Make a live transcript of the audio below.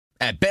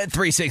At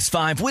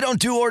Bet365, we don't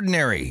do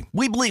ordinary.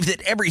 We believe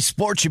that every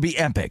sport should be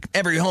epic.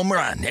 Every home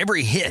run,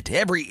 every hit,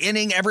 every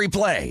inning, every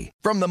play.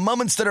 From the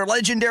moments that are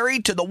legendary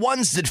to the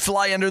ones that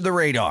fly under the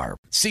radar.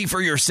 See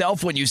for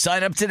yourself when you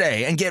sign up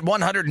today and get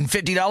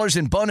 $150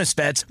 in bonus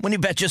bets when you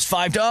bet just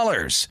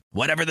 $5.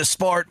 Whatever the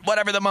sport,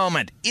 whatever the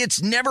moment,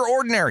 it's never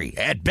ordinary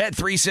at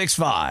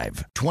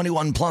Bet365.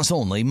 21 plus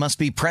only. Must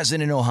be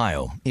present in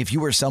Ohio. If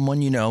you or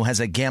someone you know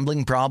has a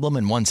gambling problem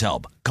and wants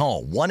help,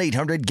 call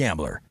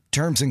 1-800-GAMBLER.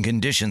 Terms and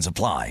conditions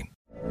apply.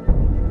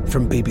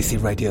 From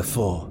BBC Radio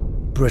 4,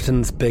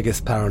 Britain's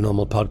biggest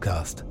paranormal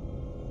podcast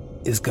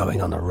is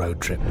going on a road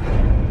trip.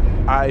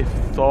 I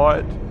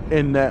thought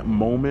in that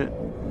moment,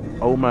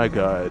 oh my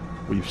God,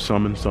 we've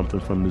summoned something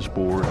from this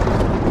board.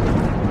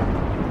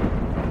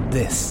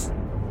 This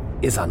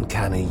is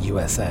Uncanny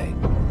USA.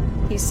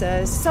 He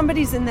says,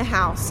 somebody's in the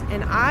house,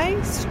 and I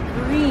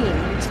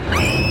screamed.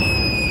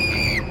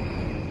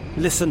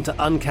 Listen to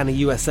Uncanny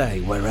USA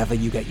wherever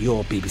you get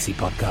your BBC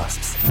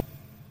podcasts,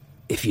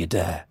 if you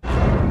dare.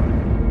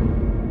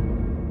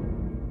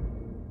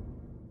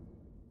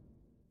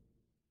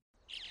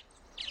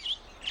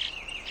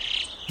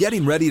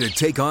 Getting ready to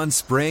take on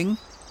spring?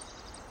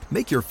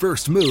 Make your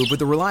first move with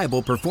the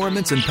reliable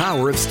performance and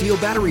power of Steel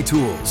battery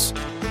tools.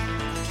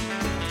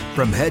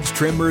 From hedge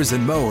trimmers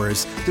and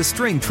mowers to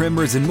string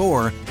trimmers and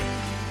more,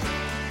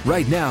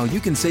 right now you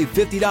can save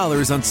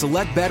 $50 on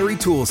select battery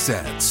tool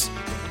sets.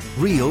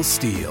 Real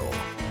Steel.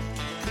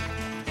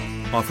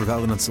 Offer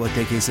valid on select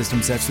AK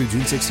system sets through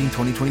June 16,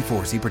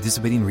 2024. See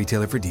participating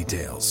retailer for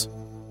details.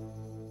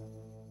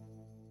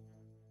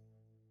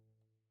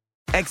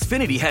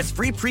 Xfinity has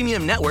free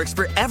premium networks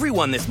for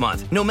everyone this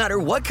month, no matter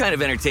what kind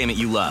of entertainment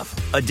you love.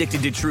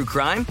 Addicted to true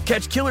crime?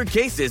 Catch killer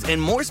cases and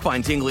more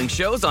spine-tingling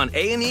shows on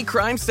A&E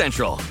Crime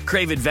Central.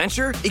 Crave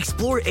adventure?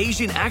 Explore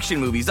Asian action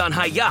movies on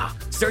Hi-YAH.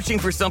 Searching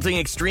for something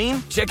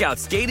extreme? Check out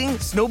skating,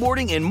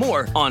 snowboarding, and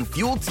more on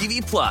Fuel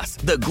TV Plus,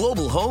 the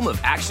global home of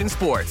action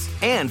sports.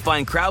 And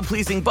find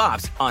crowd-pleasing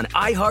bops on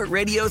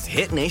iHeartRadio's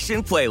Hit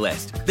Nation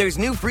playlist. There's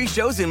new free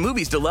shows and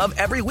movies to love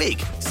every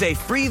week. Say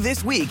free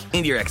this week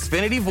in your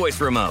Xfinity voice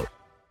remote.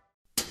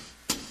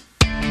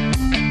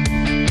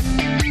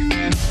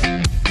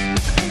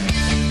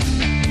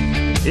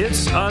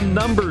 It's a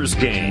numbers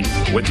game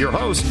with your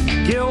host,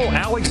 Gil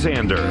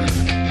Alexander.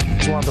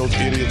 It's one of those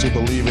idiots who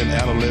believe in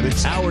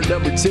analytics. Hour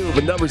number 2 of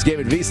a numbers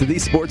game at Visa, the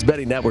sports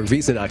betting network,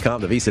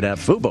 Visa.com, the Visa app,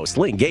 Fubo,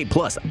 Sling, Game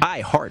Plus,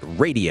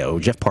 iHeartRadio.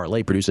 Jeff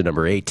Parlay, producer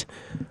number 8,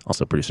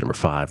 also producer number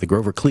 5. The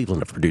Grover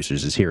Cleveland of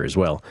producers is here as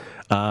well.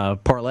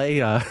 Parlay,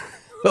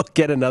 we'll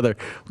get another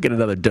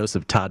dose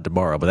of Todd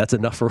tomorrow, but that's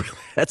enough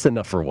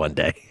for one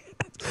day.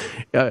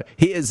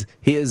 He's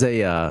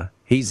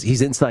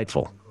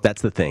insightful.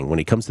 That's the thing. When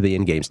he comes to the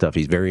in-game stuff,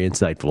 he's very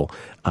insightful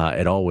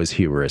and always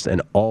humorous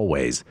and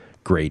always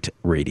great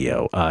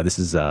radio. This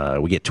is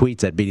we get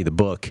tweets at Beating the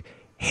Book.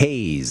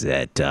 Hayes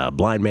at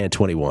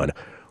Blindman21.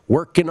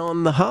 Working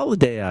on the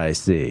holiday, I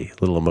see.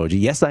 Little emoji.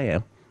 Yes, I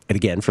am. And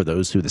again, for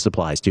those who this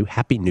applies to,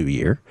 Happy New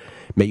Year.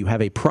 May you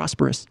have a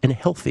prosperous and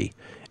healthy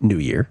New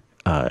Year.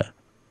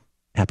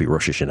 Happy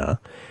Rosh Hashanah.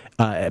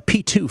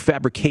 P2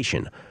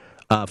 Fabrication.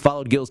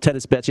 Followed Gil's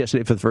tennis bets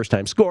yesterday for the first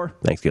time. Score.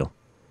 Thanks, Gil.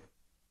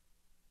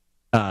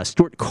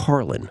 Stuart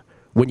Carlin.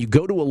 When you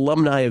go to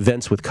alumni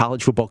events with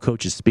college football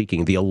coaches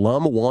speaking, the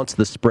alum wants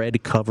the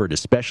spread covered,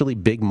 especially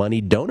big money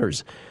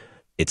donors.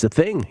 It's a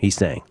thing, he's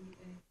saying.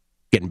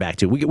 Getting back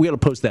to, we got to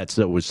post that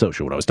with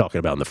social, what I was talking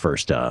about in the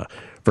first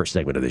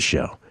segment of this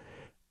show.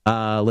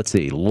 Let's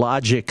see.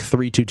 Logic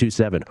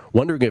 3227.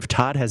 Wondering if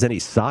Todd has any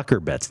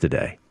soccer bets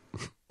today.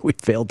 We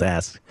failed to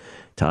ask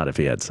Todd if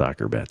he had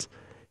soccer bets.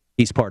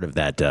 He's part of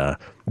that,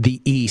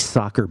 the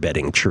e-soccer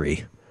betting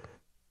tree.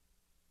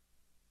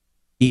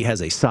 He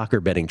has a soccer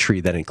betting tree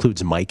that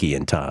includes Mikey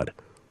and Todd.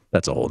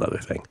 That's a whole other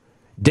thing.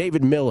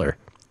 David Miller.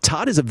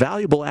 Todd is a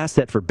valuable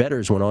asset for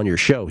bettors when on your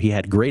show. He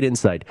had great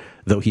insight,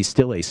 though he's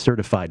still a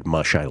certified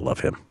mush. I love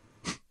him.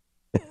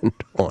 And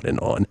on and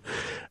on.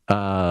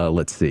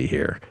 Let's see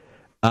here.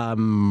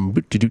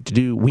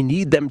 We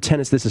need them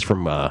tennis. This is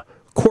from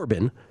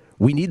Corbin.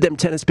 We need them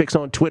tennis picks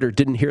on Twitter.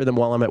 Didn't hear them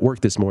while I'm at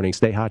work this morning.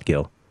 Stay hot,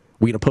 Gil.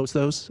 We going to post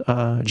those,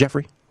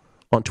 Jeffrey,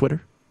 on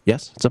Twitter?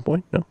 Yes, at some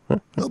point? No? Huh?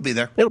 It'll be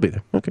there. It'll be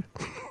there. Okay.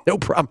 No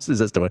promises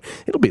as to when.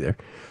 It'll be there.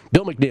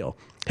 Bill McNeil.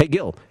 Hey,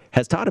 Gil,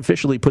 has Todd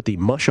officially put the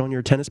mush on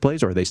your tennis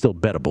plays, or are they still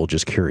bettable?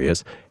 Just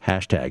curious.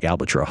 Hashtag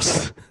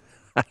Albatross.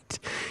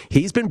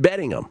 He's been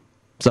betting them.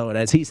 So, and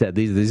as he said,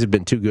 these have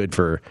been too good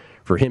for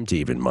him to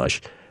even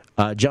mush.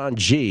 John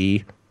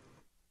G.,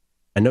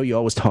 I know you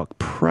always talk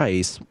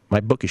price.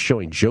 My book is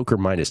showing Joker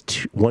minus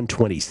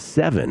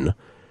 127.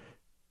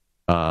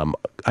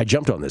 I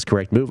jumped on this,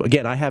 correct move.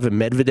 Again, I have a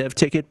Medvedev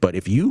ticket, but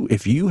if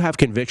you have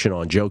conviction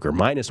on Joker,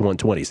 minus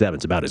 127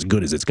 is about as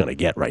good as it's going to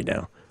get right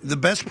now. The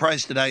best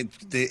price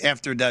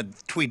after that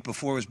tweet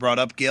before it was brought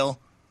up, Gil,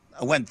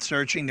 I went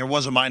searching. There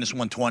was a minus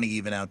 120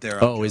 even out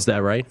there. Oh, is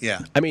that right?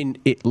 Yeah. I mean,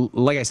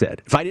 like I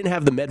said, if I didn't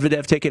have the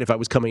Medvedev ticket, if I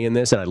was coming in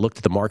this and I looked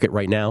at the market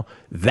right now,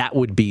 that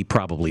would be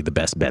probably the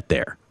best bet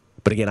there.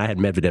 But again, I had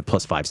Medvedev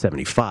plus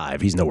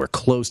 575. He's nowhere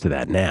close to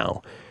that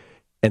now.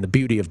 And the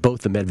beauty of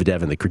both the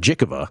Medvedev and the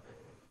Krejcikova,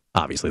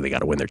 obviously they got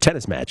to win their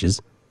tennis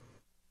matches.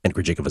 And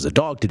Krejcikova's a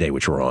dog today,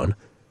 which we're on.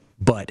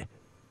 But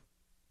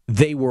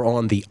they were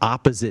on the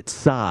opposite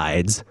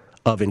sides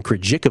of, in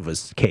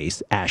Krejcikova's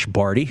case, Ash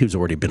Barty, who's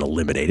already been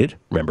eliminated,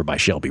 remember, by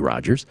Shelby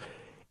Rogers.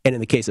 And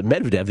in the case of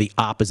Medvedev, the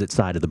opposite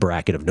side of the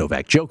bracket of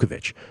Novak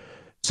Djokovic.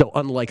 So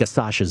unlike a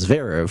Sasha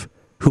Zverev,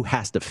 who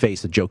has to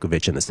face a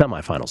Djokovic in the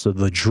semifinals. So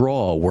the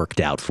draw worked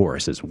out for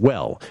us as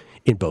well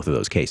in both of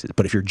those cases.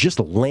 But if you're just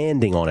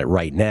landing on it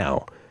right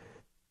now,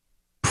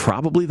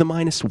 probably the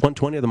minus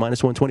 120 or the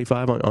minus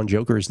 125 on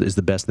Joker is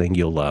the best thing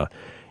you'll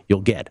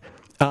get.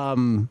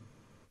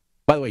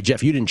 By the way,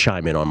 Jeff, you didn't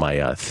chime in on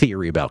my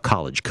theory about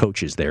college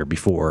coaches there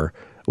before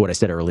what I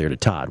said earlier to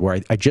Todd,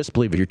 where I just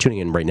believe, if you're tuning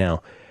in right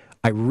now,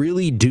 I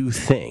really do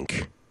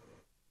think,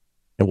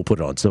 and we'll put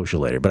it on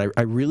social later, but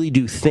I really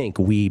do think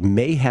we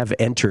may have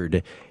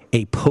entered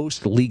a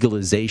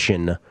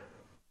post-legalization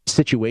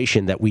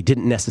situation that we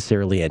didn't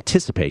necessarily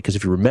anticipate. Because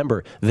if you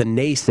remember, the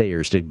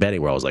naysayers to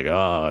betting were always like,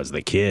 oh, it's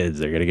the kids,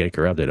 they're going to get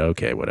corrupted.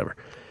 Okay, whatever.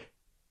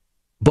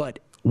 But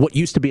what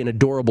used to be an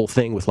adorable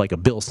thing with like a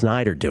Bill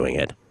Snyder doing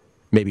it,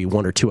 maybe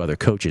one or two other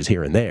coaches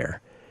here and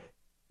there,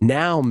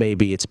 now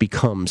maybe it's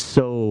become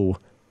so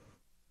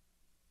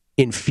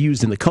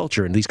infused in the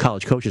culture, and these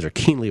college coaches are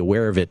keenly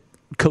aware of it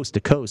coast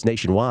to coast,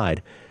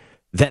 nationwide,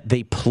 that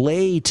they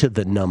play to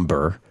the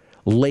number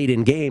late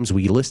in games.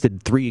 We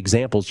listed 3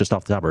 examples just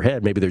off the top of our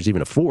head. Maybe there's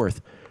even a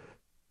 4th.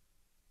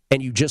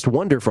 And you just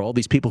wonder, for all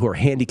these people who are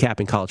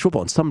handicapping college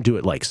football, and some do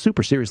it like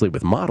super seriously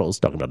with models,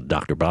 talking about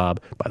Dr. Bob,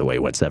 by the way, he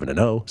went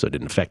 7-0, so it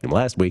didn't affect him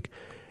last week.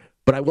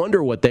 But I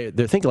wonder what they're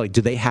thinking, like,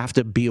 do they have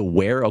to be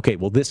aware, okay,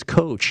 well, this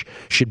coach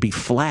should be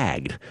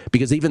flagged,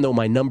 because even though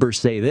my numbers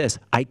say this,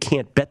 I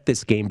can't bet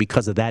this game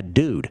because of that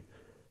dude.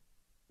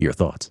 Your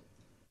thoughts?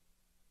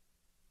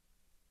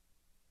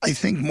 I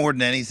think more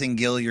than anything,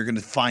 Gil, you're going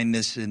to find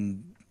this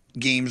in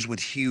games with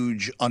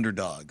huge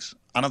underdogs.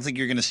 I don't think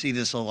you're going to see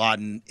this a lot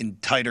in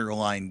tighter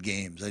aligned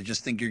games. I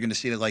just think you're going to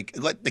see it like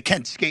the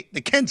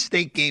Kent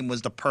State game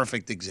was the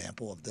perfect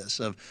example of this,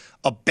 of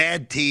a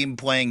bad team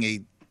playing a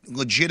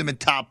legitimate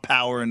top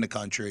power in the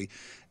country.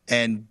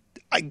 And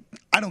I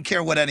don't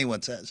care what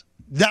anyone says.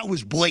 That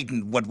was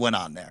blatant what went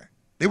on there.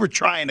 They were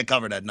trying to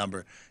cover that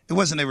number. It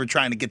wasn't they were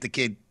trying to get the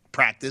kid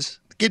practice.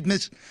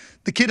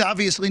 The kid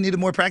obviously needed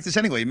more practice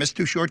anyway. He missed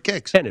 2 short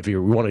kicks. And if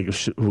you want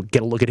to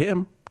get a look at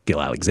him, Gil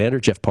Alexander,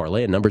 Jeff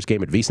Parlay, a numbers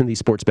game at VSiN, the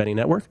Sports Betting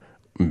Network.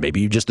 Maybe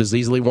you just as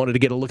easily wanted to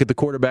get a look at the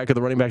quarterback or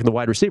the running back and the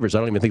wide receivers. I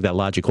don't even think that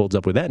logic holds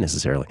up with that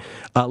necessarily.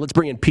 Let's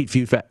bring in Pete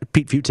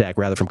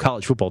Fiutak, from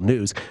College Football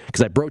News,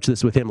 because I broached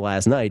this with him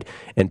last night,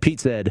 and Pete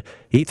said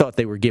he thought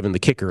they were giving the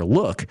kicker a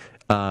look.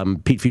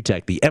 Pete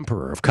Fiutak, the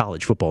emperor of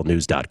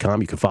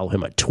collegefootballnews.com. You can follow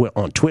him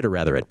on Twitter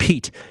at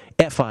Pete,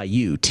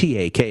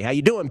 Fiutak. How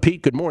you doing,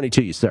 Pete? Good morning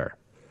to you, sir.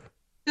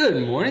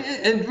 Good morning.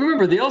 And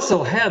remember, they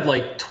also had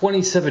like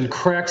 27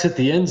 cracks at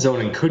the end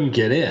zone and couldn't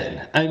get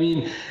in. I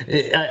mean,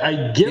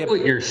 I get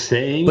what you're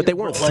saying. But they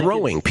weren't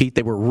throwing, Pete.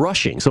 They were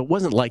rushing. So it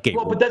wasn't like a...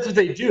 Well, but that's what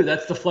they do.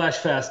 That's the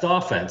flash-fast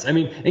offense. I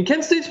mean, and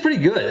Kent State's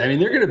pretty good. I mean,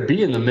 they're going to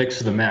be in the mix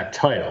for the MAC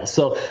title.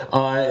 So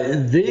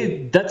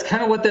that's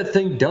kind of what that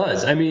thing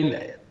does. I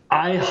mean...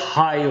 I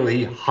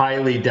highly,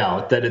 highly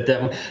doubt that at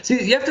that.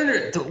 See, you have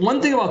to.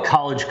 One thing about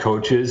college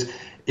coaches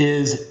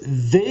is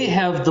they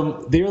are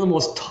the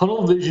most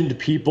tunnel-visioned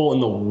people in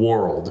the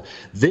world.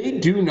 They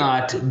do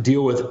not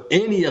deal with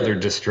any other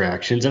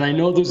distractions. And I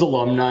know there's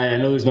alumni. I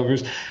know there's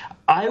numbers.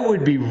 I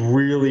would be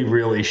really,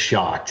 really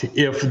shocked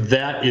if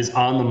that is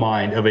on the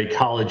mind of a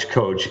college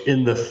coach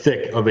in the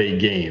thick of a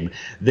game.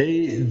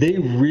 They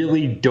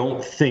really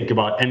don't think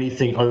about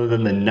anything other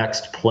than the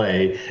next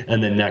play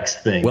and the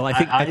next thing. Well,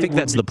 I think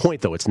that's the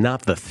point, though. It's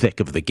not the thick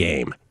of the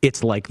game.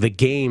 It's like the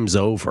game's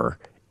over.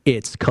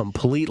 It's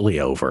completely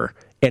over.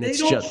 And they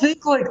don't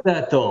think like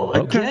that, though.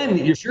 Okay. Again,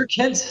 if you're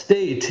Kent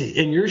State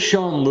and you're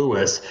Sean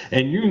Lewis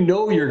and you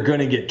know you're going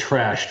to get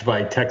trashed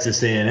by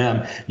Texas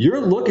A&M,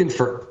 you're looking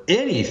for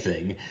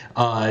anything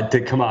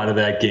to come out of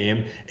that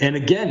game. And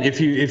again, if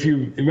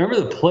you remember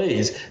the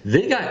plays,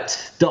 they got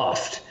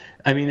stuffed.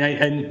 I mean,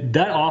 and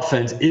that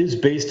offense is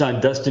based on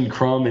Dustin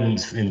Crum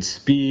and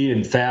speed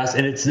and fast,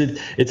 and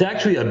it's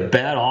actually a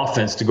bad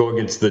offense to go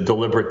against the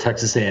deliberate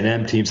Texas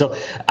A&M team. So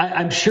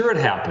I'm sure it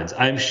happens.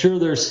 I'm sure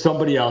there's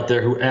somebody out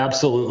there who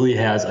absolutely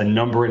has a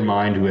number in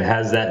mind, who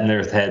has that in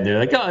their head. And they're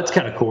like, oh, it's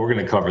kind of cool. We're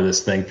going to cover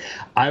this thing.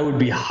 I would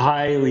be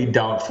highly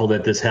doubtful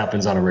that this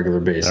happens on a regular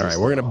basis. All right,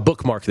 we're going to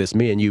bookmark this,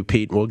 me and you,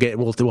 Pete.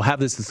 We'll have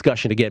this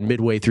discussion again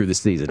midway through the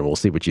season, and we'll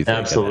see what you think.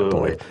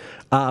 Absolutely. At that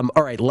point.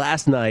 All right,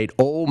 last night,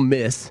 Ole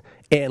Miss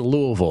and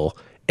Louisville,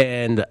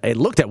 and it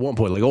looked at one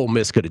point like Ole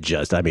Miss could have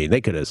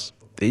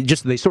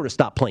they sort of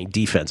stopped playing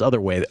defense.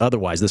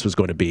 Otherwise, this was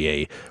going to be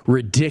a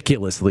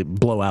ridiculously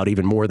blowout,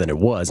 even more than it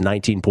was.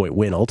 19-point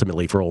win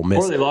ultimately for Ole Miss.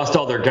 Or they lost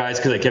all their guys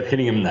because they kept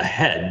hitting them in the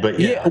head. But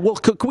yeah. Well,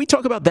 can we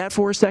talk about that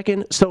for a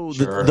second? So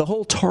sure. the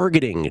whole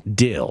targeting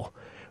deal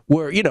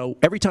where,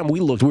 every time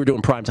we looked, we were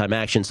doing primetime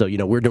action, so,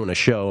 we're doing a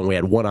show and we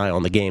had one eye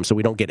on the game, so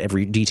we don't get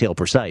every detail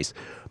precise.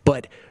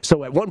 But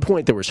so at one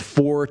point there was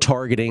 4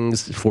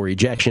 targetings for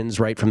ejections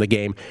right from the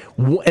game,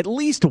 at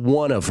least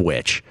one of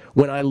which,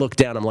 when I look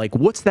down, I'm like,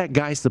 what's that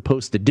guy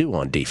supposed to do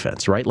on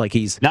defense, right? Like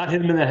he's not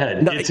hit him in the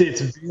head.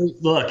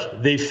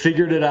 Look, they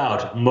figured it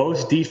out.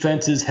 Most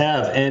defenses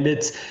have, and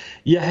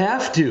you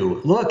have to.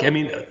 Look, I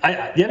mean,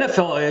 the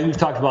NFL, and we've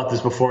talked about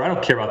this before, I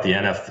don't care about the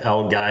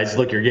NFL guys.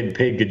 Look, you're getting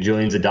paid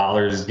gajillions of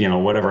dollars,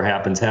 whatever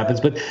happens.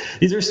 But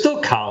these are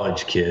still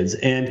college kids,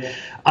 and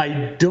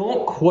I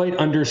don't quite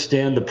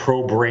understand the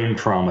pro brain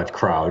trauma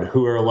crowd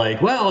who are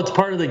like, well, it's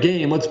part of the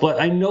game.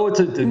 I know it's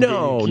a game.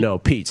 No,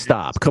 Pete,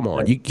 stop. Come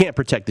on. You can't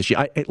protect the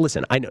shit.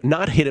 Listen, I know,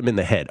 not hit him in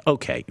the head.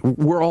 Okay,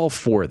 we're all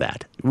for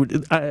that.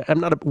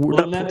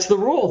 That's the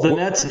rule. Then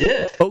that's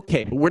it.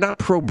 Okay, but we're not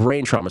pro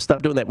brain trauma.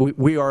 Stop doing that.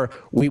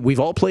 We've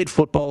all played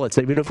football. Let's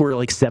say, even if we're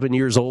like 7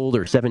 years old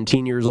or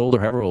 17 years old or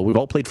however old, we've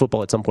all played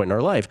football at some point in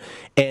our life.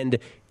 And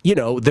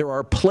there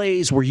are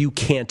plays where you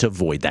can't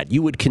avoid that.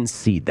 You would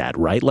concede that,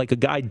 right? Like a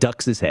guy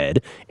ducks his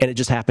head and it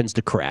just happens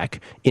to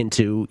crack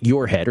into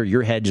your head, or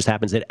your head just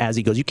happens to, as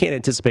he goes. You can't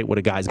anticipate what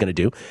a guy's going to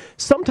do.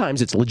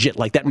 Sometimes it's legit,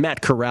 like that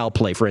Matt Corral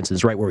play, for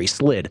instance, right, where he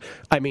slid.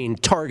 I mean,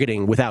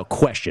 targeting without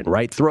question,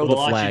 right? Throw the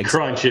flags.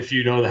 Crunch, if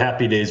you know the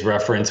Happy Days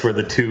reference, where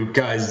the two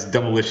guys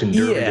demolition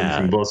derby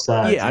from both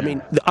sides. Yeah, I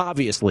mean,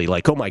 obviously,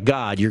 like, oh my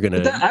God, you're going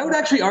to. I would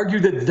actually argue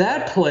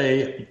that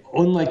play,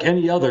 unlike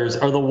any others,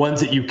 are the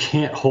ones that you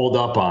can't hold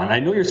up on. I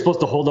know you're supposed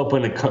to hold up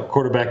when a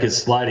quarterback is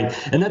sliding,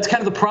 and that's kind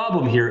of the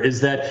problem here,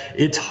 is that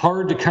it's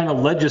hard to kind of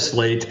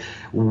legislate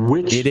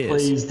which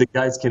plays the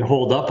guys can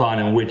hold up on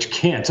and which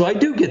can't. So I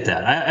do get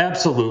that.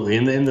 Absolutely.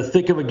 In the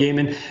thick of a game,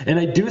 and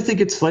I do think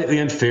it's slightly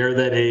unfair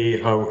that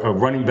a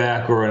running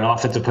back or an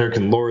offensive player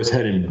can lower his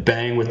head and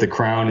bang with the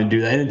crown and do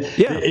that. And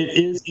it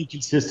is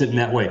inconsistent in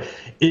that way.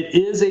 It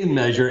is a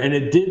measure, and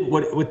it did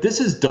what this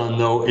has done,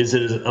 though, is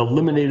it has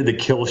eliminated the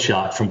kill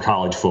shot from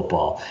college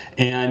football.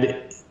 And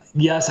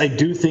yes, I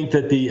do think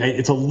that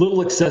it's a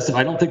little excessive.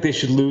 I don't think they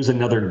should lose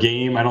another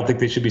game. I don't think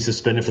they should be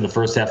suspended for the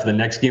first half of the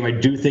next game. I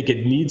do think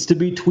it needs to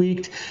be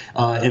tweaked,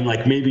 and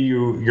like maybe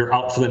you're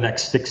out for the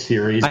next 6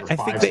 series. I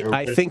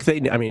think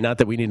they. I mean, not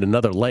that we need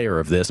another layer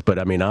of this, but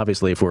I mean,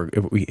 obviously,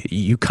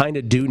 you kind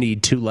of do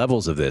need 2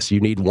 levels of this. You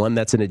need one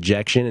that's an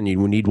ejection, and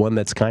you need one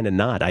that's kind of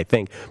not. I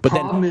think. But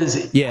problem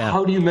is,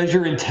 how do you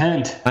measure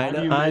intent?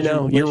 I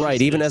know. You're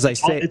right. Even as I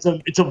say,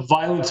 it's a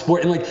violent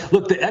sport, and like,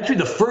 look, the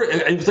first.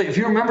 It was like, if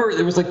you remember,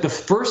 it was like the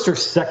first or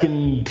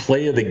second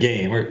play of the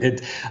game,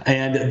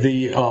 and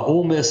the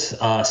Ole Miss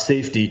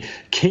safety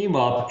came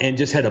up and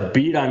just had a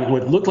beat on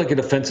what looked like a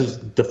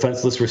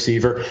defenseless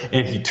receiver,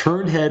 and he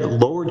turned head,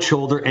 lowered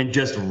shoulder, and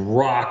just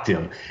rocked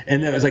him.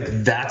 And then it was like,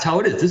 that's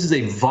how it is. This is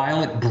a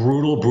violent,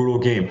 brutal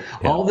game.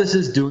 Yeah. All this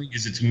is doing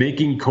is it's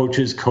making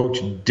coaches coach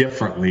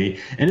differently,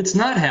 and it's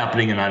not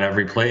happening on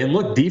every play. And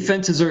look,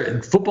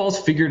 football's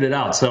figured it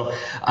out. So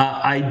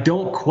I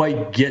don't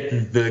quite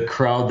get the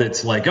crowd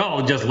that's like,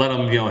 oh, just let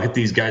them hit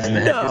these guys in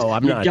the head. No,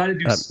 I'm not. You're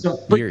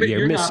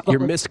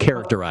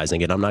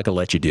mischaracterizing it. I'm not going to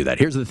let you do that.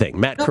 Here's the thing,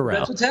 Matt Corral.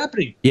 That's what's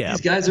happening. Yeah.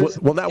 These guys are,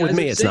 well, not with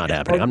me. It's not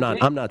happening.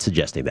 I'm not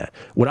suggesting that.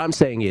 What I'm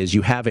saying is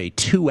you have a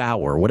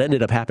 2-hour. What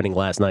ended up happening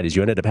last night is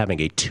you ended up having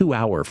a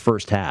 2-hour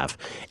first half,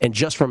 and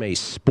just from a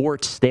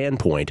sports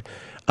standpoint,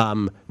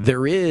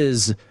 there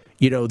is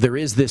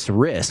this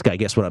risk. I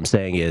guess what I'm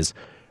saying is,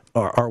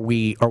 Are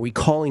we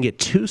calling it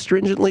too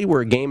stringently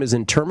where a game is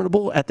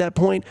interminable at that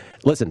point?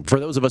 Listen,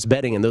 for those of us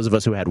betting and those of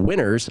us who had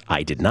winners,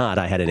 I did not.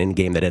 I had an end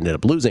game that ended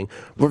up losing.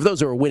 But for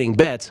those who are winning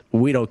bets,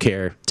 we don't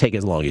care. Take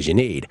as long as you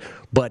need.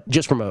 But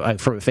just from a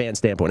fan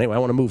standpoint, anyway, I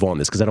want to move on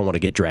this because I don't want to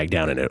get dragged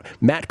down in it.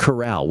 Matt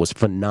Corral was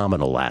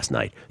phenomenal last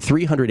night.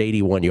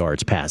 381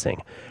 yards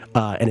passing.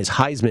 And his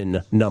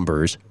Heisman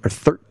numbers are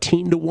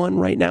 13-1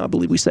 right now, I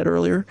believe we said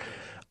earlier.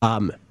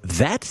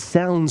 That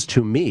sounds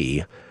to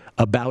me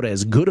about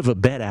as good of a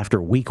bet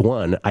after week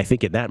 1, I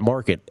think, in that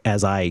market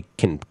as I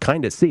can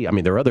kind of see. I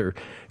mean, there are other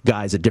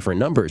guys at different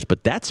numbers,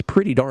 but that's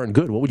pretty darn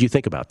good. What would you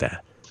think about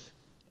that?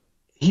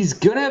 He's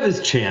going to have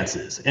his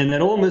chances, and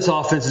that Ole Miss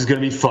offense is going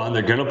to be fun.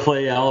 They're going to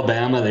play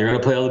Alabama. They're going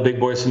to play all the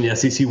big boys from the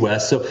SEC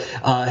West. So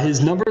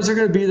his numbers are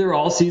going to be there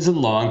all season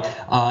long.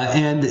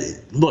 And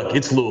look,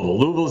 it's Louisville.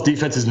 Louisville's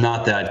defense is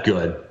not that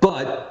good,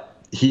 but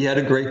he had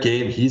a great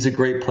game. He's a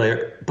great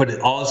player, but it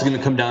all is going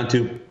to come down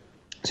to,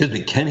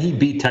 can he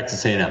beat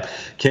Texas A&M?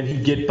 Can he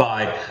get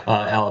by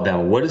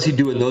Alabama? What does he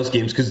do in those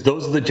games? Because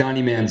those are the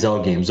Johnny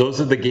Manziel games.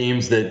 Those are the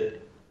games that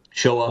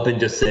show up and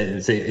just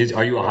say,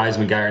 are you a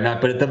Heisman guy or not?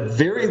 But at the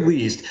very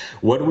least,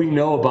 what do we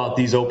know about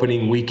these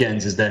opening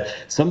weekends is that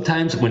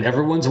sometimes when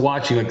everyone's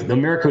watching, like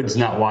America is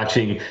not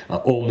watching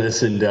Ole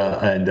Miss and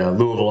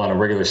Louisville on a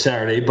regular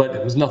Saturday, but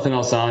there was nothing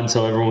else on,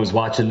 so everyone was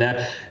watching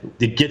that.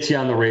 It gets you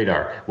on the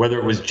radar. Whether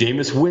it was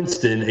Jameis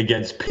Winston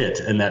against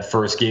Pitt in that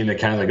first game, that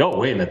kind of like, oh,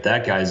 wait a minute,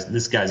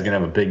 this guy's going to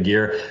have a big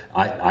year.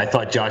 I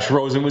thought Josh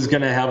Rosen was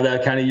going to have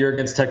that kind of year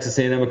against Texas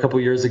A&M a couple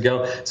years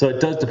ago, so it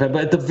does depend.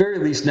 But at the very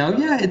least now,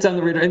 it's on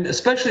the radar. and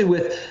especially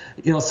with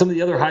some of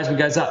the other Heisman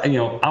guys out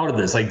of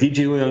this, like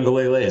DJ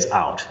Uiagalelei is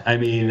out. I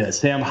mean,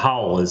 Sam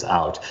Howell is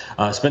out.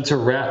 Spencer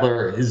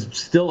Rattler is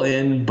still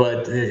in,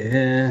 but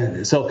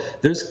so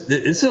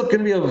it's going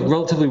to be a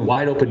relatively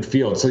wide open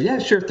field. So yeah,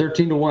 sure,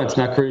 13-1, it's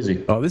not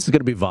crazy. Oh, this is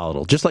going to be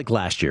volatile, just like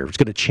last year. It's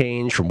going to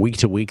change from week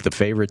to week. The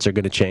favorites are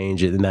going to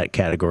change in that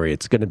category.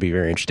 It's going to be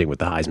very interesting with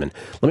the Heisman.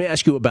 Let me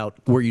ask you about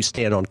where you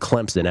stand on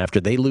Clemson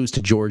after they lose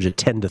to Georgia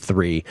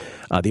 10-3.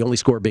 The only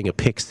score being a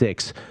pick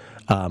six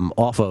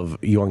off of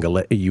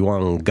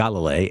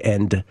Uiagalelei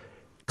and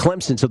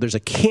Clemson. So there's a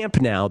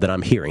camp now that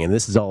I'm hearing, and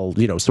this is all,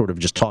 sort of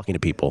just talking to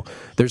people.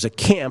 There's a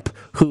camp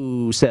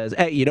who says,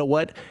 hey, you know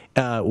what?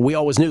 We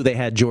always knew they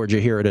had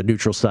Georgia here at a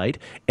neutral site.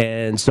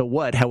 And so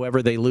what?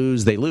 However they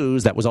lose, they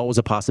lose. That was always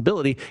a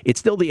possibility. It's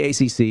still the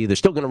ACC. They're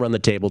still going to run the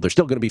table. They're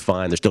still going to be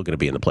fine. They're still going to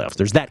be in the playoffs.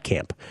 There's that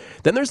camp.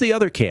 Then there's the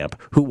other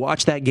camp who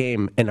watch that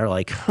game and are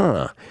like,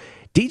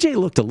 DJ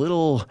looked a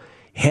little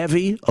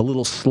heavy, a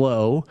little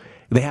slow.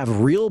 They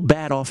have real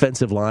bad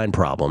offensive line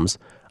problems.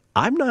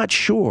 I'm not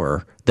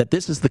sure that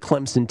this is the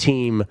Clemson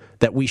team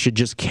that we should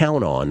just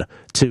count on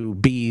to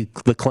be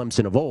the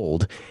Clemson of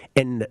old.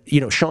 And,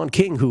 Sean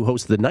King, who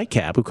co-hosts the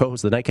Nightcap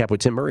with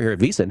Tim Murray here at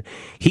VSiN,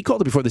 he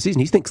called it before the season.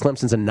 He thinks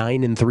Clemson's a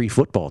 9-3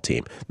 football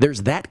team.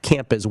 There's that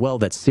camp as well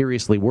that's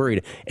seriously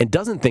worried and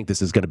doesn't think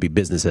this is going to be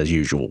business as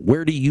usual.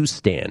 Where do you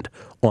stand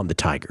on the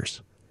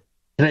Tigers?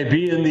 Can I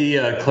be in the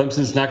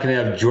Clemson's not going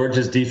to have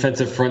Georgia's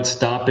defensive front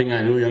stomping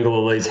on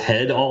Uiagalelei's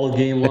head all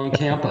game long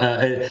camp?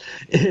 I'm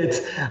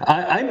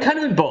kind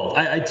of in both.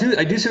 I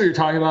do see what you're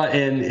talking about,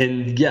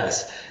 and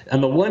yes,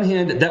 on the one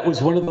hand, that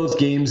was one of those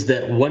games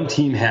that one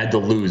team had to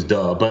lose,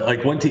 but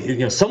like one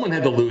team, someone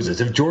had to lose this.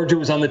 If Georgia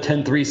was on the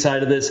 10-3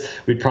 side of this,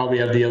 we'd probably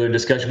have the other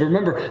discussion. But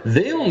remember,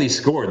 they only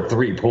scored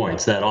 3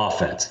 points, that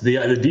offense.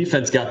 The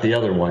defense got the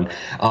other one.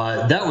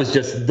 That was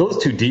just,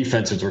 those two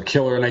defenses were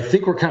killer, and I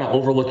think we're kind of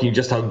overlooking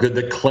just how good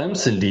the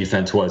Clemson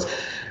defense was.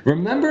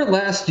 Remember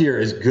last year,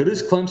 as good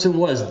as Clemson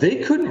was, they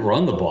couldn't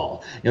run the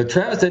ball.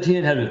 Travis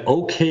Etienne had an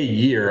okay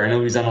year. I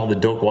know he's on all the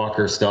Doak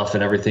Walker stuff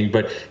and everything,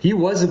 but he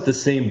wasn't the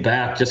same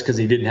back just because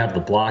he didn't have the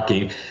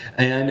blocking.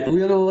 And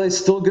Uiagalelei's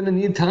still going to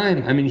need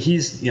time. I mean,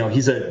 he's an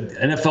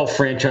NFL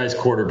franchise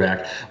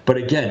quarterback, but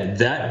again,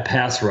 that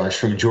pass rush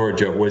from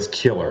Georgia was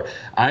killer.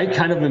 I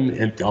kind of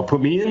am, I'll put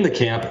me in the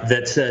camp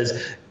that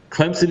says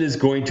Clemson is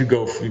going to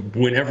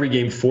win every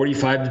game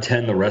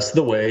 45-10 the rest of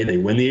the way. They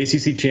win the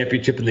ACC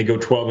championship and they go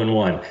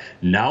 12-1.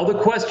 Now the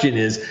question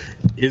is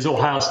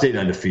Ohio State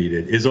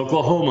undefeated? Is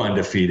Oklahoma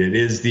undefeated?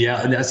 Is the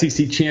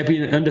SEC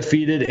champion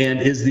undefeated?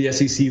 And is the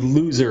SEC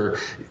loser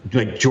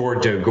like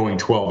Georgia going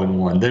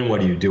 12-1? Then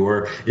what do you do?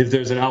 Or if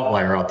there's an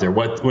outlier out there,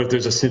 what if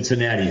there's a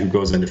Cincinnati who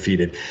goes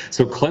undefeated?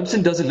 So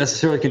Clemson doesn't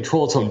necessarily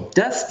control its own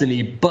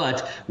destiny,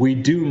 but we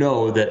do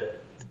know that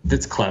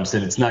it's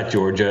Clemson. It's not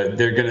Georgia.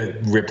 They're going to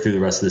rip through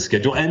the rest of the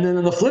schedule. And then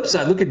on the flip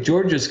side, look at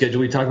Georgia's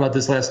schedule. We talked about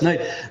this last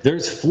night.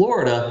 There's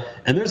Florida,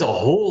 and there's a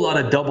whole lot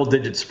of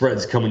double-digit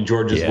spreads coming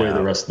Georgia's way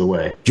the rest of the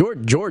way.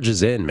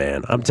 Georgia's in,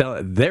 man. I'm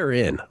telling, they're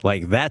in.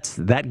 Like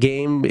that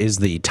game is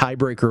the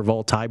tiebreaker of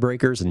all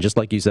tiebreakers, and just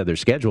like you said, their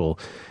schedule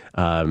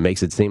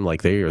makes it seem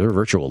like they're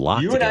virtual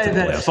locked. You and I have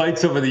had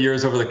fights over the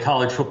years over the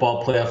college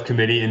football playoff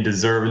committee and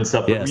deserve and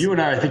stuff. But you and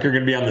I think, are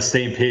going to be on the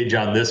same page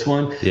on this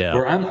one.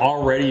 Where I'm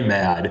already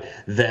mad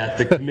that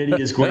the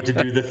committee is going to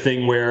do the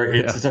thing where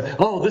it's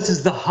this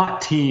is the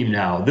hot team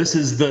now. This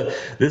is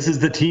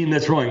the team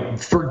that's rolling,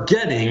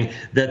 forgetting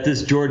that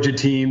this Georgia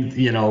team,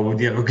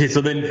 okay,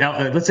 so then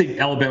let's say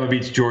Alabama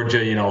beats Georgia,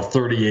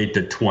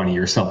 38-20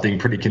 or something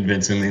pretty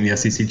convincingly in the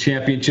SEC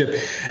championship,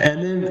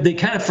 and then they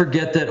kind of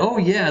forget that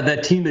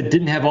that team that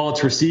didn't have all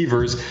its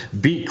receivers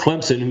beat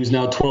Clemson, who's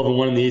now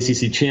 12-1 in the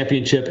ACC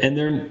championship, and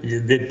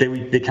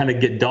they kind of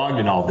get dogged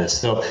in all this.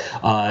 So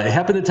it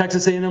happened to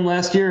Texas A&M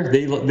last year.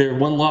 Their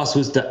one loss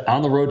was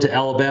on the road to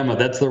Alabama.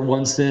 That's their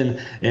one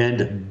sin,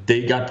 and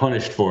they got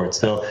punished for it.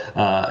 So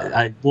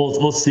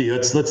we'll see.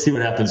 Let's see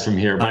what happens from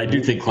here. But I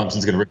do think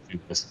Clemson's going to rip through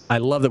this. I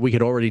love that we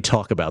could already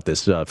talk about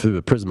this through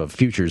the prism of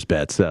futures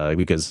bets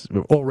because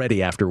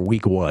already after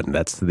week one,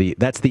 that's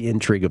the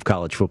intrigue of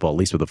college football, at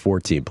least with a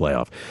 4-team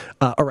playoff.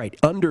 All right,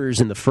 unders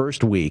in the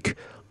first week.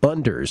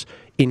 Unders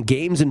in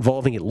games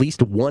involving at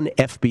least one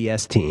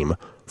FBS team,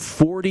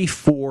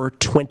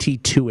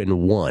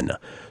 44-22-1.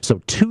 So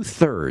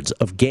 2/3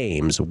 of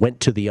games went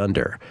to the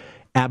under.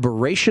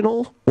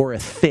 Aberrational or a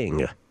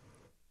thing?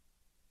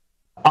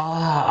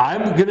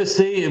 I'm going to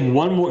say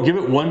give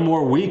it one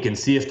more week and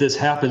see if this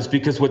happens,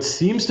 because what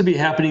seems to be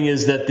happening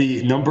is that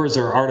the numbers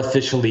are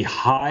artificially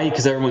high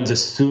because everyone's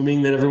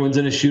assuming that everyone's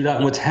in a shootout.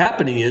 And what's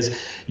happening is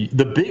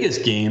the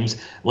biggest games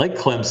like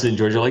Clemson,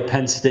 Georgia, like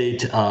Penn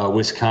State,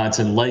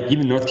 Wisconsin, like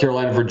even North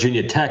Carolina,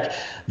 Virginia Tech,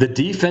 the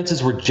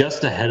defenses were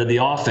just ahead of the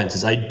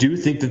offenses. I do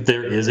think that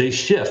there is a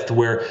shift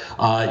where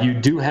you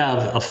do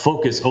have a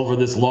focus over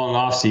this long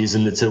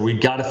offseason that said we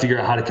got to figure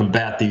out how to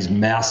combat these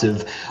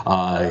massive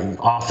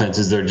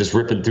offenses they're just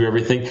ripping through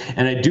everything.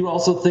 And I do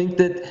also think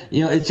that,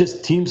 it's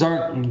just teams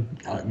aren't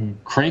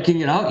cranking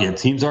it out yet.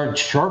 Teams aren't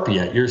sharp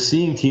yet. You're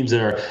seeing teams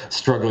that are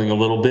struggling a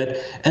little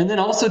bit. And then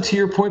also to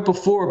your point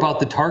before about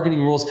the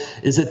targeting rules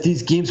is that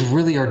these games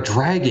really are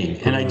dragging.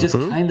 And I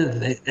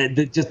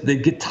just they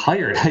get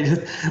tired.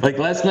 Like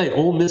last night,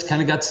 Ole Miss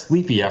kind of got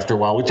sleepy after a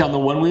while, which on the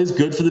one way is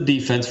good for the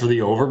defense for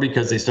the over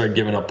because they started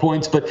giving up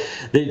points. But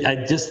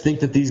I just think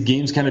that these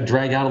games kind of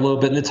drag out a little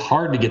bit, and it's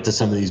hard to get to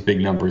some of these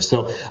big numbers.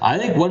 So I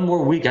think one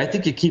more week, I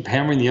think you keep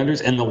hammering the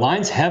unders, and the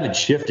lines haven't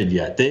shifted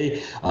yet.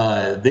 They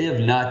have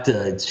not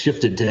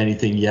shifted to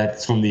anything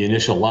yet from the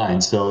initial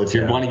line. So if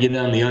you want to get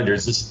on the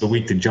unders, this is the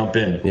week to jump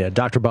in. Yeah,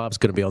 Dr. Bob's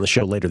going to be on the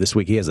show later this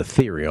week. He has a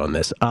theory on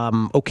this.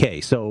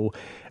 Okay, so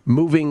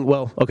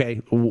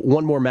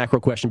one more macro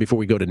question before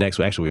we go to next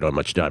week. Actually, we don't have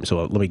much time,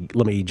 so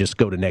let me just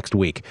go to next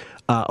week.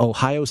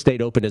 Ohio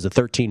State opened as a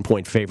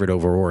 13-point favorite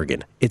over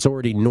Oregon. It's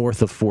already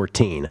north of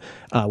 14.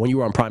 When you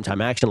were on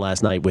Primetime Action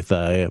last night with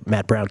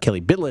Matt Brown,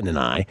 Kelly Bidlin, and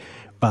I,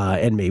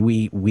 and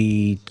me,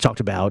 we talked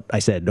about, I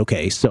said,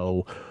 okay,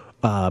 so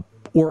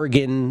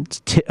Oregon,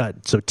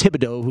 so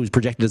Thibodeau, who's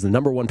projected as the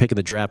number one pick in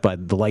the draft by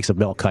the likes of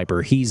Mel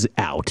Kiper, he's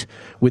out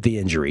with the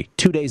injury.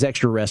 2 days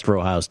extra rest for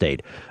Ohio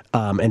State,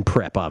 and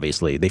prep,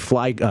 obviously. They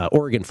fly.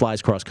 Oregon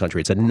flies cross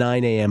country. It's a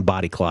 9 a.m.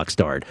 body clock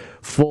start.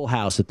 Full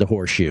house at the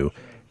Horseshoe.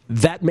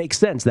 That makes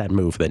sense, that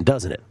move, then,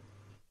 doesn't it?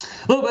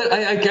 A little bit.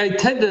 I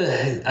tend to.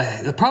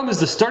 The problem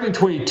is the starting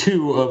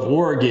 22 of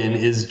Oregon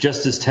is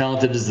just as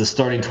talented as the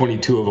starting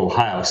 22 of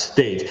Ohio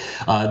State.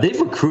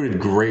 They've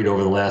recruited great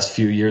over the last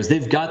few years.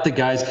 They've got the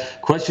guys.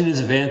 Question is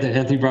if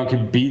Anthony Brown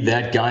can be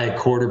that guy at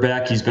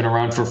quarterback. He's been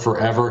around for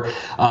forever.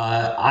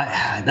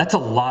 That's a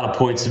lot of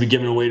points to be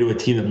given away to a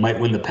team that might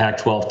win the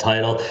Pac-12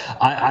 title.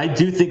 I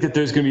do think that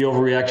there's going to be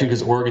overreaction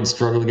because Oregon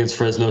struggled against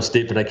Fresno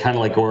State, but I kind of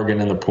like Oregon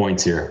and the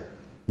points here.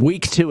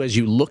 Week 2, as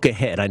you look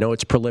ahead, I know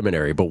it's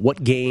preliminary, but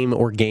what game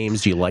or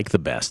games do you like the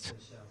best?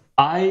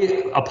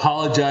 I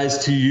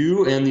apologize to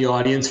you and the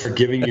audience for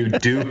giving you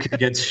Duke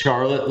against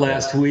Charlotte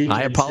last week.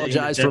 I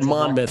apologize for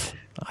Monmouth.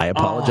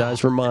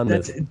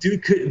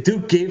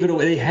 Duke gave it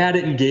away. They had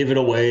it and gave it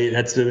away.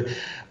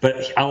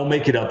 But I'll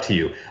make it up to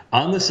you.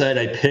 On the site,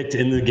 I picked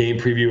in the game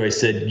preview, I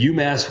said,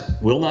 UMass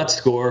will not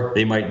score.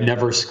 They might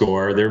never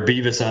score. They're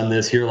Beavis on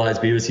this. Here lies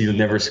Beavis. He'll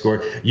never score.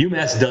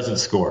 UMass doesn't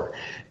score.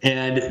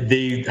 And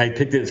I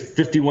picked it as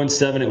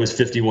 51-7. It was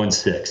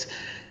 51-6.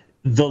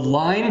 The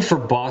line for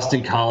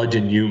Boston College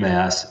and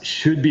UMass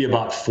should be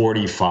about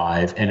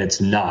 45, and it's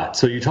not.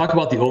 So you talk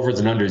about the overs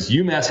and unders.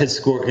 UMass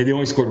they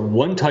only scored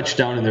one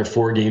touchdown in their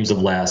 4 games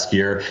of last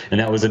year, and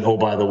that was an, oh,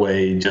 by the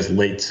way, just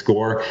late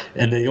score.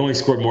 And they only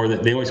scored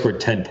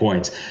 10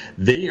 points.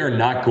 They are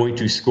not going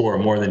to score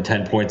more than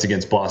 10 points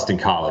against Boston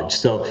College.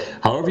 So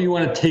however you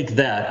want to take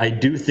that, I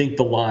do think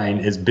the line,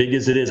 as big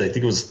as it is, I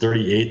think it was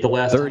 38 the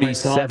last time I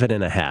saw it.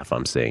 37.5,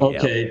 I'm saying.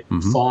 Okay,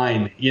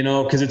 fine.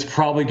 Because it's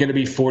probably going to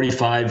be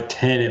 45-10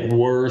 at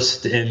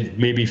worst and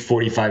maybe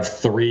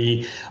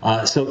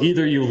 45-3. So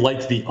either you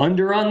like the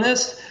under on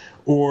this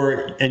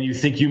and you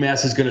think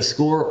UMass is going to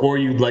score, or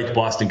you like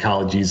Boston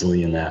College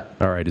easily in that.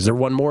 All right. Is there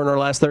one more in our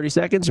last 30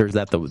 seconds, or is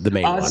that the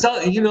main one?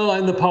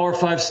 I'm the Power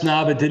 5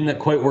 snob. It didn't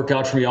quite work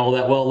out for me all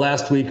that well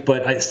last week,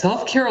 but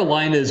South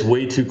Carolina is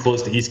way too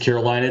close to East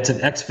Carolina. It's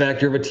an X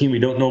factor of a team. We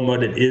don't know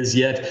what it is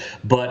yet,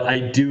 but I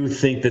do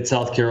think that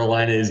South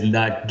Carolina is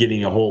not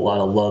getting a whole lot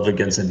of love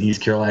against an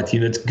East Carolina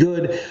team that's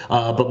good,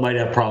 but might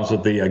have problems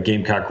with the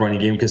Gamecock running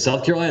game, because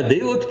South Carolina,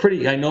 they looked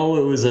pretty. I know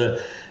it was an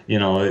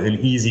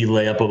easy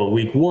layup of a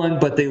week 1,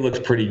 but they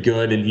looked pretty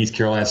good, and East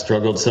Carolina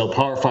struggled. So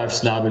Power 5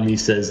 snob in me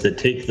says that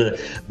take the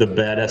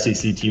bad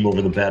SEC team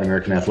over the bad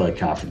American Athletic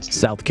Conference team.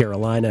 South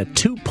Carolina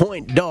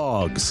 2-point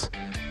dogs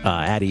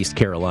at East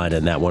Carolina.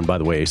 And that one, by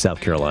the way, South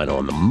Carolina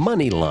on the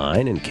money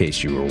line, in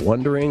case you were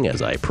wondering,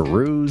 as I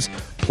peruse,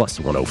 plus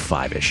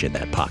 105-ish in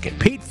that pocket.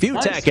 Pete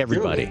Futak, nice,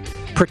 everybody. Dude.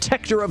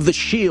 Protector of the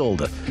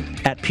shield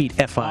at Pete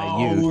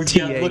FIU.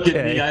 Look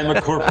at me. I'm a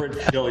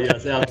corporate Gil.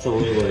 Yes,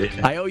 absolutely.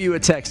 I owe you a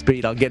text,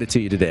 Pete. I'll get it to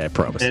you today, I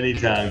promise.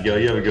 Anytime, Gil.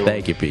 You have a good one.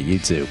 Thank you, Pete. You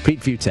too.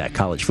 Pete Futak,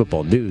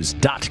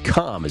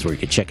 collegefootballnews.com is where you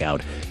can check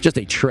out just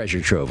a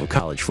treasure trove of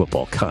college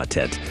football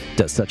content.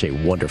 Does such a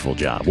wonderful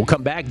job. We'll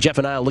come back. Jeff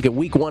and I will look at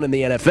week 1 in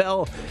the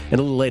NFL, and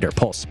a little later,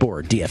 Paul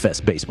Sporer,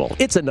 DFS Baseball.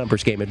 It's a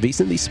numbers game at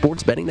VSiN, the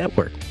Sports Betting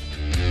Network.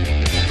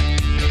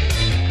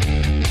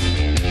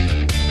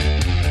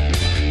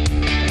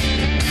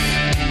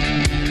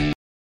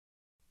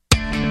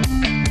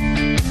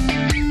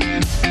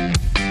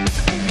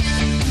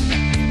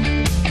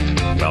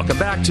 Welcome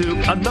back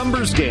to A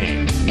Numbers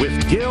Game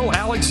with Gil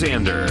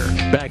Alexander.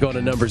 Back on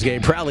A Numbers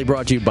Game, proudly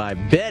brought to you by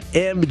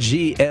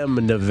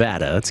BetMGM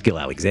Nevada. That's Gil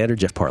Alexander.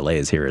 Jeff Parlay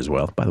is here as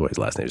well. By the way, his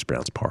last name is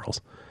pronounced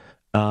Parles.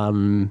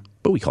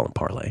 But we call him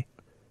Parlay.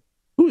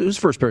 Who's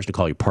the first person to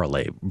call you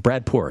Parlay?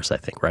 Brad Porras, I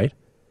think, right?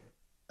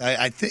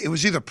 I think it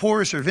was either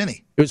Porras or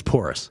Vinny. It was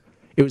Porras.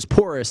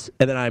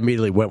 And then I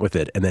immediately went with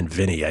it, and then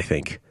Vinny, I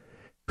think.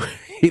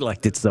 He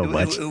liked it so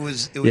much. It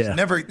was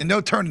never,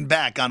 no turning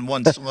back on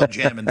one slow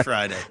jamming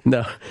Friday.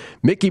 No.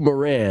 Mickey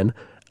Moran,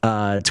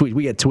 tweet.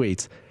 We get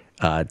tweets.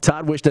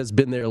 Todd Wishnah's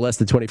been there less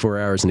than 24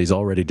 hours, and he's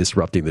already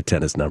disrupting the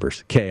tennis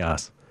numbers.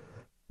 Chaos.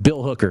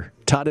 Bill Hooker.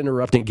 Todd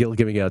interrupting Gil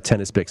giving out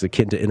tennis picks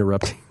akin to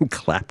interrupting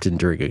Clapton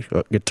during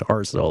a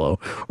guitar solo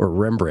or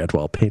Rembrandt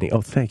while painting.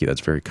 Oh, thank you. That's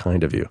very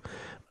kind of you.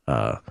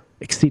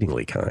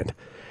 Exceedingly kind.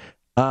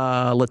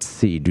 Let's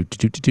see. I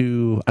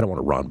don't want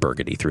to Ron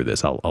Burgundy through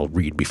this. I'll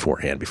read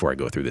beforehand before I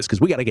go through this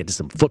because we got to get to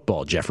some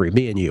football, Jeffrey,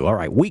 me and you. All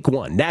right, Week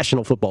 1,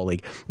 National Football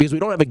League, because we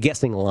don't have a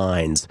Guessing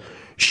Lines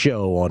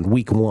show on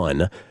Week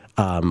 1.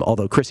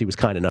 Although Chrissy was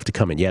kind enough to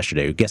come in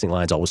yesterday. Guessing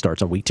Lines always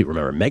starts on Week 2.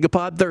 Remember,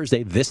 Megapod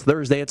Thursday. This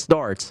Thursday it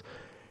starts.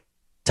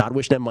 Todd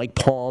Wishnah, Mike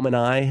Palm, and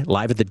I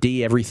live at the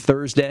D every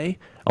Thursday,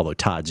 although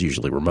Todd's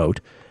usually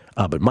remote.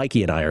 But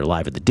Mikey and I are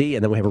live at the D,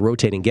 and then we have a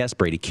rotating guest.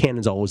 Brady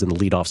Cannon's always in the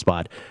leadoff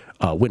spot,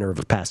 winner of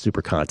a past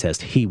Super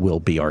Contest. He will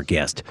be our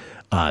guest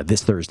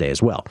this Thursday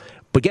as well.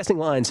 But Guessing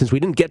Lines, since we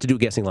didn't get to do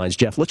Guessing Lines,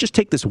 Jeff, let's just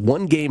take this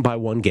one game by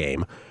one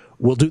game.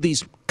 We'll do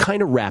these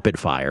kind of rapid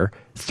fire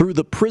through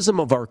the prism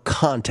of our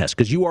contest,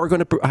 because you are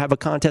going to have a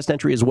contest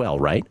entry as well,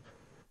 right?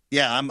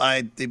 Yeah,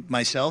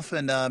 myself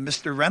and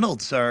Mr.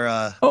 Reynolds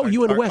are.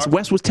 You and Wes.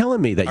 Wes was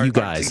telling me that you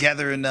guys are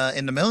together in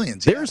the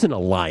millions. There's an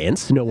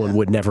alliance. No one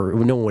would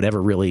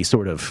ever really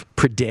sort of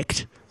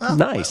predict. Well,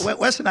 nice.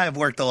 Wes and I have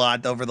worked a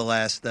lot over the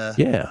last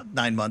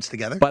 9 months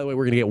together. By the way,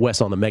 we're going to get Wes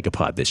on the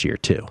Megapod this year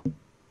too.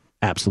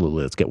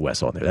 Absolutely, let's get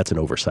Wes on there. That's an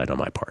oversight on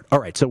my part. All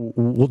right, so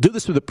we'll do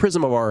this through the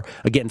prism of our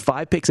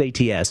 5 picks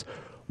ATS.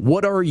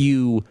 What are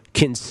you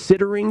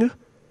considering?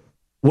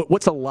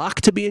 What's a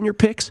lock to be in your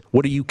picks?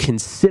 What are you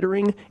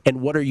considering? And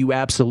what are you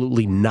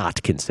absolutely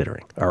not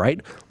considering? All right?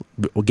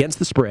 Against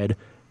the spread,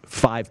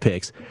 5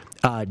 picks.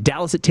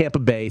 Dallas at Tampa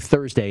Bay,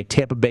 Thursday.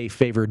 Tampa Bay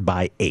favored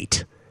by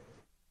 8.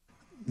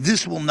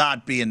 This will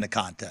not be in the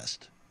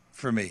contest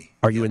for me.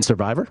 Are you in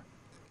Survivor?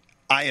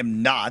 I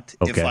am not.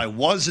 Okay. If I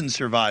was in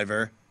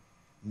Survivor,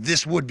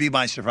 this would be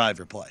my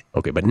Survivor play.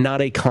 Okay, but not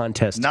a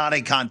contest. Not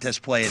a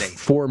contest play at 8.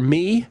 For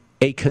me,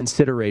 a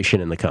consideration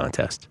in the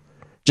contest.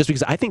 Just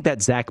because I think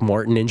that Zach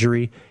Martin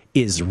injury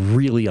is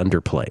really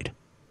underplayed.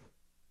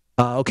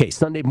 Okay,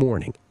 Sunday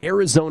morning,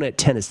 Arizona at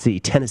Tennessee.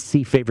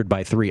 Tennessee favored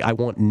by 3. I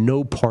want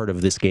no part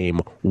of this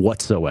game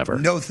whatsoever.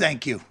 No,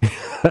 thank you.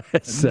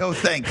 No,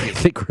 thank you. I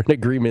think we're in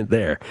agreement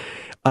there.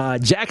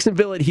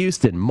 Jacksonville at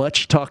Houston,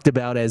 much talked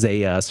about as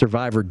a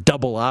Survivor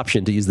double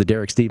option, to use the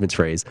Derek Stevens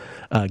phrase,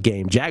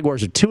 game.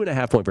 Jaguars are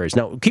 2.5-point favorites.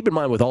 Now, keep in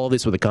mind with all of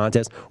this with the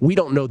contest, we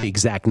don't know the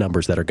exact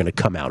numbers that are going to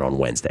come out on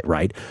Wednesday,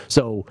 right?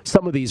 So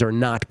some of these are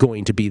not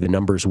going to be the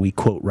numbers we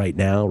quote right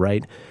now,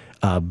 right?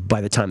 By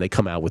the time they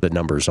come out with the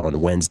numbers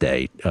on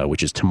Wednesday,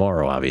 which is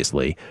tomorrow,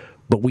 obviously.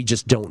 But we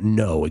just don't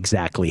know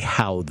exactly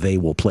how they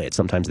will play it.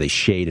 Sometimes they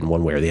shade in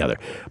one way or the other.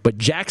 But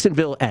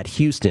Jacksonville at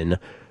Houston,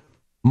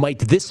 might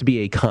this be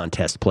a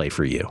contest play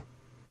for you?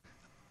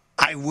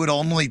 I would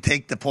only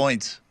take the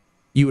points.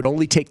 You would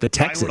only take the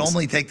Texans? I would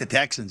only take the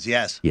Texans,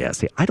 yes. Yeah,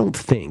 see, I don't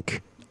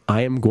think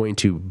I am going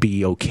to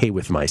be okay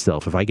with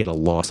myself if I get a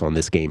loss on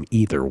this game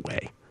either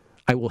way.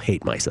 I will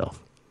hate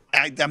myself.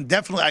 I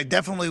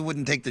definitely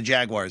wouldn't take the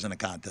Jaguars in a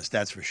contest.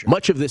 That's for sure.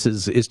 Much of this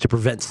is to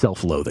prevent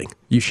self-loathing.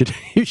 You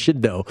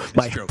should know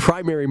my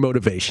primary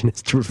motivation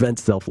is to prevent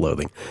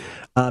self-loathing.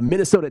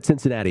 Minnesota at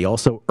Cincinnati,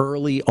 also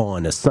early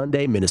on a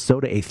Sunday.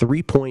 Minnesota a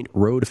 3-point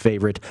road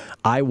favorite.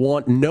 I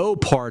want no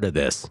part of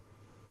this.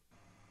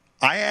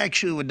 I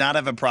actually would not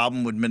have a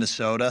problem with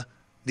Minnesota.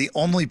 The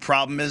only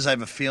problem is I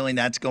have a feeling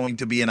that's going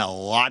to be in a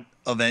lot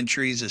of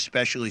entries,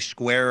 especially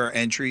square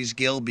entries,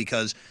 Gil,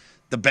 because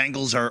the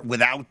Bengals are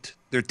without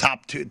their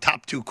top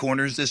two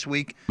corners this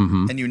week,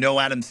 and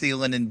Adam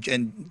Thielen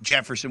and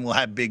Jefferson will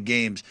have big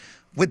games.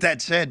 With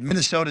that said,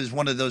 Minnesota is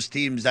one of those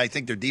teams that I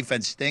think their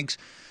defense stinks.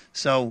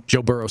 So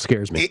Joe Burrow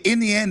scares me. In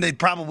the end, it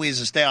probably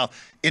is a stay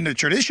off. In the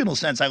traditional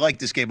sense, I like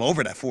this game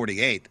over that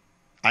 48.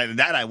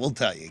 I will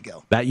tell you,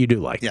 Gil. That you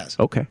do like? Yes.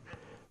 Okay.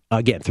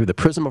 Again, through the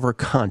prism of our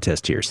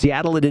contest here,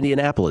 Seattle at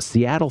Indianapolis.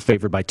 Seattle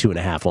favored by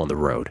 2.5 on the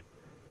road.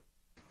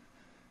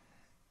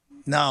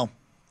 No.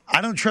 I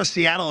don't trust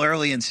Seattle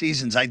early in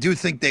seasons. I do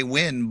think they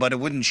win, but it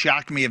wouldn't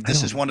shock me if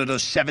this is one of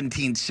those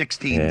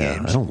 17-16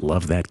 games. I don't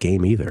love that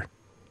game either.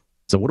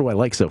 So what do I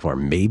like so far?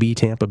 Maybe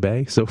Tampa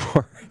Bay so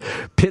far.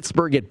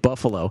 Pittsburgh at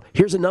Buffalo.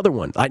 Here's another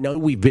one. I know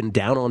we've been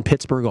down on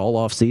Pittsburgh all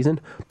off season,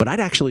 but I'd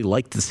actually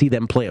like to see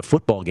them play a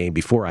football game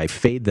before I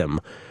fade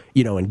them,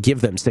 and give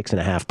them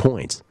 6.5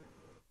 points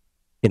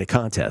in a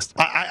contest.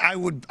 I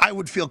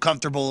would feel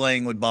comfortable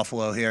laying with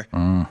Buffalo here.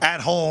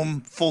 At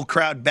home, full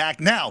crowd back.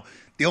 Now,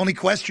 the only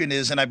question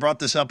is, and I brought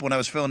this up when I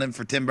was filling in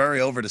for Tim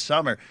Burry over the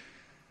summer,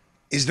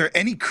 is there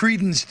any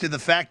credence to the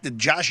fact that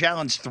Josh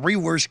Allen's 3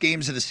 worst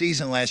games of the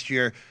season last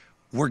year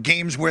were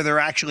games where there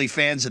are actually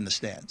fans in the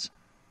stands?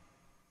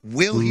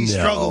 Will he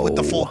struggle with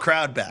the full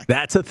crowd back?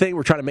 That's a thing?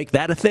 We're trying to make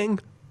that a thing?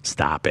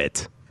 Stop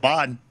it.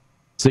 Fun.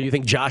 So you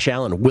think Josh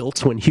Allen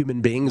wilts when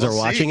human beings are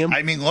watching him?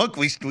 I mean, look,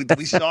 we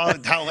saw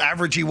how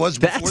average he was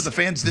before the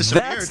fans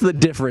disappeared. That's the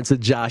difference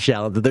with Josh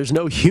Allen, that there's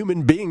no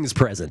human beings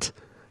present.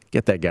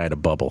 Get that guy in a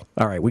bubble.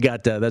 All right, we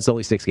got that's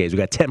only 6 games. We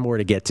got 10 more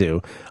to get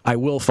to. I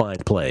will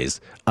find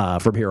plays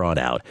from here on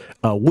out.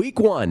 Week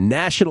 1,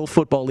 National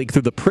Football League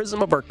through the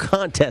prism of our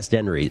contest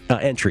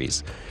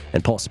entries.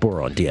 And Paul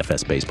Sporer on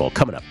DFS Baseball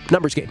coming up.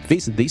 Numbers Game,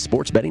 VSiN, the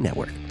Sports Betting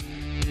Network.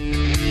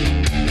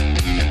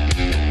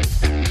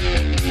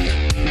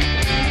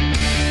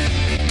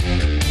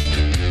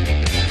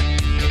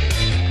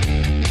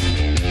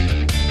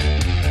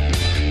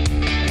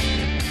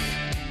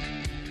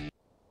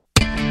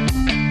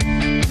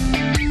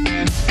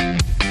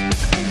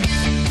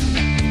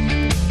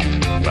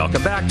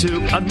 Welcome back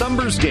to A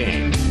Numbers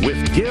Game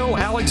with Gil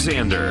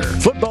Alexander.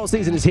 Football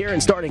season is here,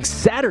 and starting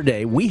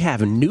Saturday, we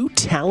have new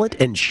talent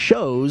and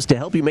shows to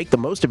help you make the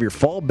most of your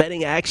fall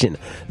betting action.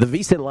 The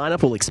VSiN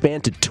lineup will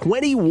expand to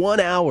 21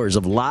 hours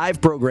of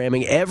live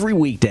programming every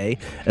weekday,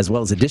 as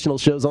well as additional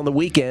shows on the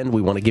weekend.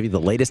 We want to give you the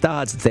latest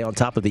odds and stay on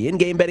top of the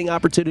in-game betting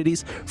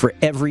opportunities for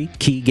every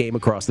key game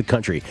across the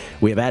country.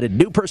 We have added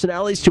new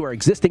personalities to our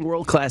existing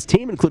world-class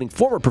team, including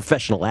former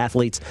professional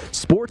athletes,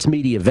 sports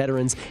media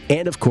veterans,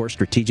 and, of course,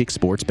 strategic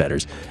sports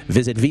bettors.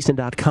 Visit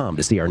VSiN.com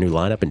to see our new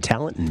lineup and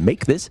talent and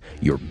make this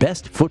your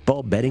best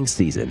football betting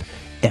season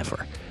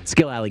ever.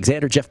 Skill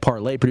Alexander, Jeff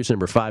Parlay, producer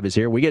number 5 is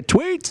here. We get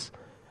tweets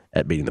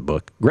at Beating the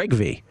Book. Greg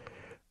V,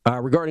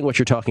 regarding what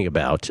you're talking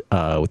about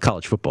with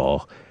college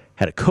football,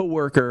 had a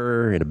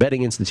coworker in a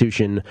betting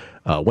institution,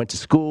 went to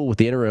school with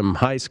the interim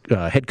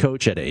head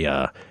coach at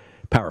a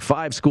Power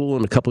 5 school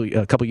in a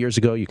couple years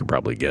ago. You can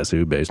probably guess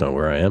who based on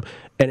where I am.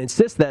 And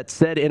insists that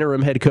said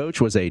interim head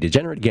coach was a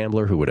degenerate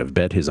gambler who would have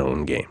bet his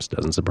own games.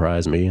 Doesn't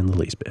surprise me in the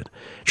least bit.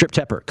 Trip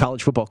Tepper,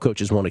 college football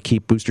coaches want to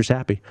keep boosters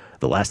happy.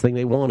 The last thing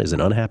they want is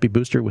an unhappy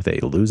booster with a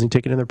losing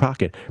ticket in their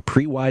pocket.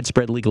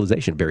 Pre-widespread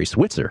legalization, Barry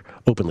Switzer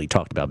openly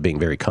talked about being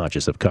very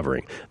conscious of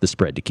covering the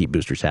spread to keep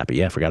boosters happy.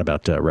 Yeah, I forgot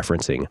about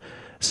referencing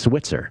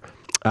Switzer.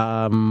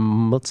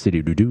 Let's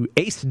see.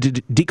 Ace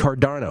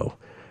DiCardano.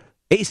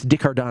 Ace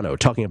DiCardano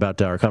talking about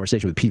our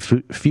conversation with Pete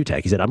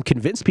Futak. He said, I'm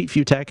convinced Pete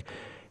Futak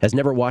has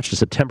never watched a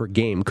September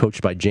game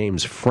coached by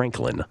James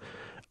Franklin.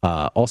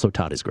 Also,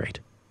 Todd is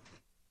great.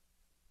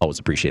 Always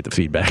appreciate the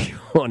feedback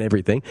on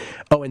everything.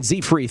 Oh, and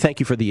Z-Free, thank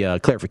you for the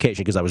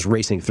clarification, because I was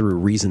racing through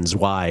reasons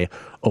why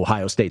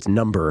Ohio State's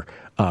number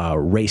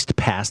raced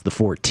past the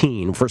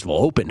 14. First of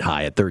all, opened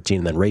high at 13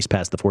 and then raced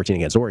past the 14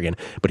 against Oregon.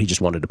 But he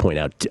just wanted to point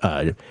out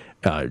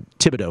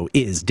Thibodeau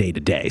is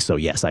day-to-day. So,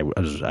 yes, I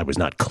was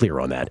not clear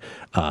on that.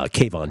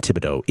 Kayvon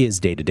Thibodeau is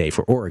day-to-day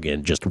for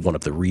Oregon. Just one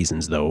of the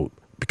reasons, though,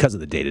 because of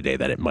the day-to-day,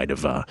 that it might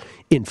have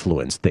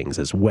influenced things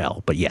as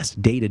well. But, yes,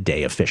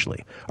 day-to-day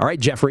officially. All right,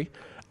 Jeffrey.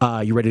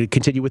 You ready to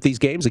continue with these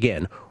games?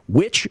 Again,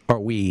 which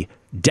are we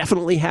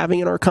definitely having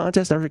in our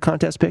contest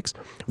picks?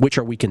 Which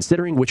are we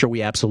considering? Which are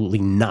we absolutely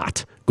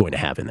not going to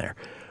have in there?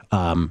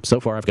 So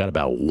far, I've got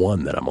about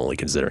one that I'm only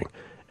considering.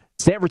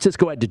 San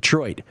Francisco at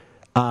Detroit.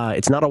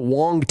 It's not a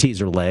Wong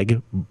teaser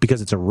leg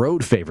because it's a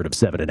road favorite of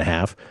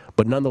 7.5,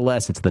 but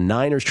nonetheless, it's the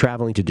Niners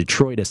traveling to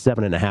Detroit as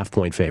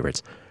 7.5-point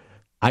favorites.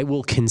 I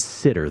will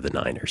consider the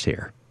Niners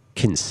here.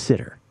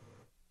 Consider.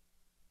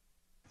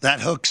 That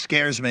hook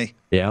scares me.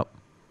 Yeah.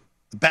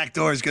 The back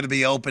door is going to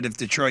be open if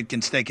Detroit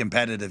can stay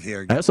competitive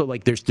here. I also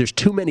like there's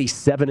too many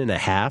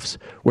 7.5s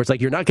where it's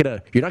like you're not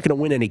gonna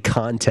win any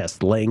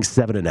contest laying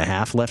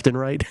 7.5 left and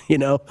right, you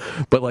know.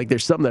 But like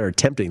there's some that are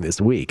tempting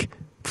this week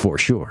for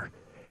sure.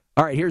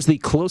 All right, here's the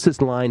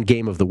closest line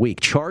game of the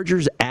week: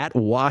 Chargers at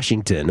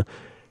Washington.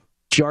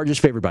 Chargers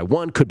favored by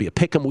 1. Could be a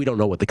pick 'em. We don't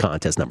know what the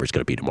contest number is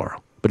going to be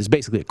tomorrow, but it's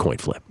basically a coin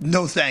flip.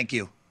 No, thank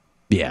you.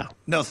 Yeah.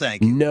 No,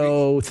 thank you.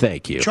 No,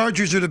 thank you.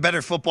 Chargers are the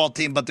better football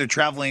team, but they're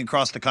traveling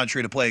across the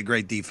country to play a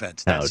great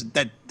defense. That's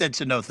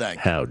a no thank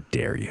you. How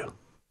dare you?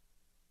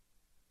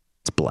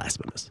 It's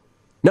blasphemous.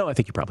 No, I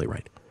think you're probably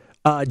right.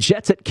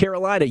 Jets at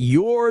Carolina.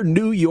 Your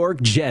New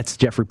York Jets,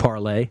 Jeffrey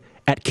Parlay,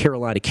 at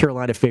Carolina.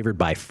 Carolina favored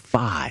by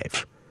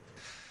 5.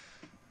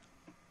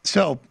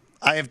 So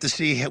I have to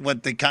see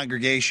what the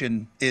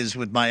congregation is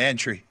with my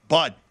entry,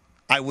 but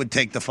I would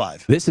take the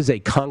 5. This is a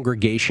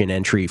congregation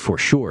entry for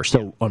sure.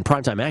 So on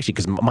primetime action,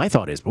 because my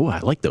thought is,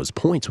 I like those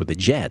points with the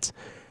Jets.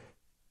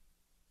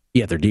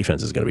 Yeah, their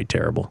defense is going to be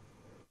terrible.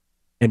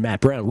 And Matt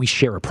Brown, we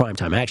share a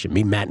primetime action.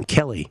 Me, Matt, and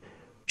Kelly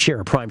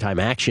share a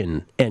primetime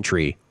action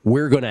entry.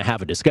 We're going to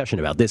have a discussion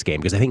about this game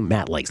because I think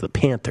Matt likes the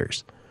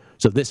Panthers.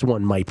 So this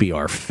one might be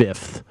our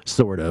 5th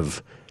sort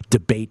of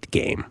debate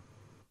game.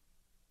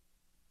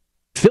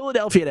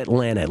 Philadelphia at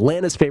Atlanta.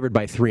 Atlanta's favored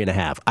by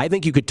 3.5. I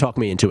think you could talk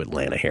me into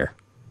Atlanta here.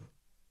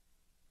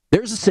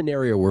 There's a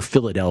scenario where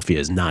Philadelphia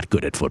is not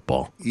good at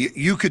football.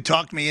 You could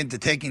talk me into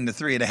taking the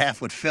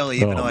 3.5 with Philly,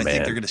 even though I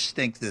think they're going to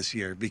stink this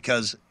year.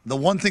 Because the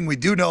one thing we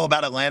do know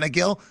about Atlanta,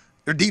 Gil,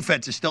 their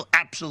defense is still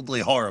absolutely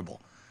horrible.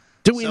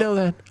 Do we know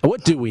that?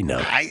 What do we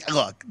know?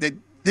 Look, they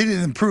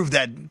didn't improve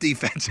that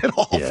defense at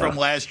all from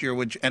last year,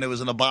 and it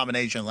was an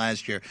abomination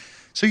last year.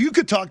 So you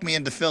could talk me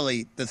into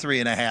Philly, the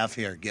 3.5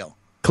 here, Gil.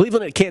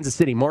 Cleveland at Kansas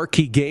City,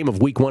 marquee game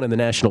of Week 1 in the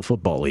National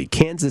Football League.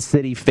 Kansas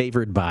City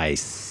favored by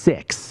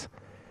 6.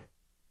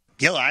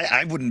 Gil,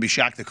 I wouldn't be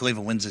shocked if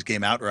Cleveland wins this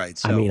game outright.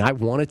 So. I mean, I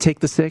want to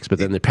take the 6, but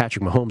then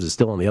Patrick Mahomes is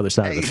still on the other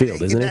side of the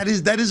field, isn't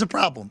it? That is a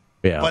problem.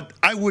 Yeah. But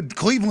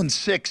Cleveland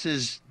 6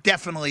 is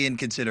definitely in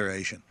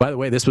consideration. By the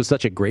way, this was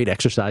such a great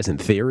exercise in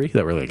theory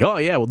that we're like, oh,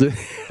 yeah, we'll do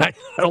I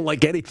don't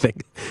like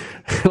anything.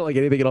 I don't like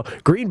anything at all.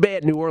 Green Bay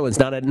at New Orleans,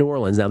 not at New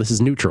Orleans. Now, this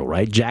is neutral,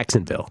 right?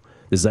 Jacksonville.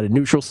 This is at a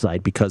neutral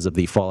site because of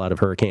the fallout of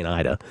Hurricane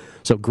Ida.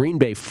 So Green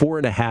Bay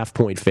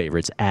 4.5-point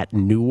favorites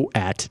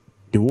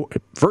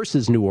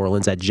versus New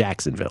Orleans at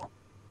Jacksonville.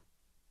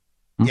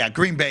 Yeah,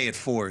 Green Bay at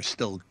 4 is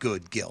still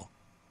good, Gil.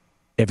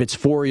 If it's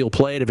 4, you'll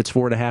play it. If it's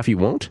 4.5, you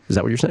won't? Is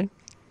that what you're saying?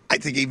 I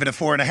think even at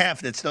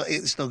 4.5,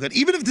 it's still good.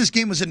 Even if this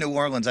game was in New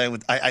Orleans,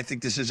 I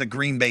think this is a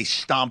Green Bay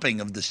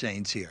stomping of the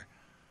Saints here.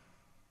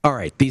 All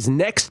right, these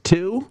next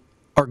 2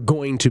 are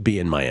going to be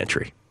in my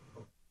entry.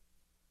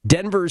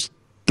 Denver's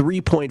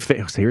 3-point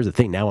favorite. So here's the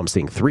thing. Now I'm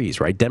seeing 3s,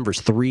 right?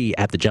 Denver's 3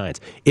 at the Giants.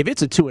 If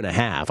it's a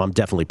 2.5, I'm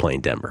definitely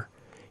playing Denver.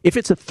 If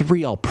it's a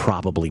 3, I'll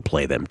probably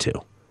play them too.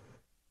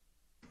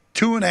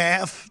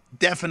 2.5,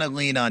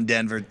 definitely lean on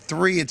Denver.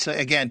 3, it's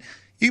again,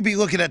 you'd be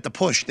looking at the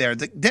push there.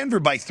 Denver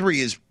by 3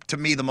 is, to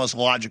me, the most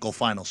logical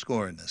final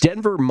score in this.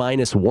 Denver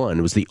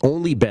 -1 was the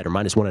only bet, or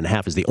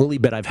 -1.5 is the only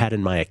bet I've had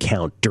in my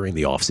account during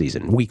the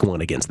offseason, week 1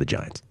 against the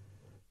Giants.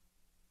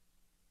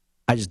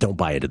 I just don't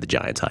buy into the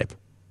Giants hype.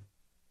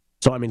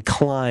 So I'm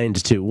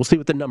inclined to, we'll see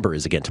what the number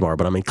is again tomorrow,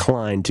 but I'm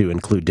inclined to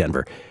include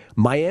Denver.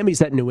 Miami's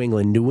at New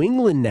England. New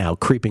England now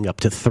creeping up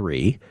to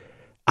 3.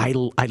 I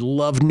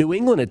love New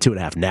England at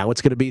 2.5. Now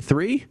it's going to be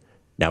 3.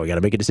 Now we got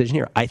to make a decision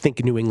here. I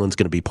think New England's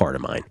going to be part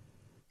of mine.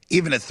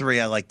 Even at 3,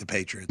 I like the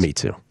Patriots. Me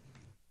too.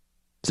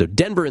 So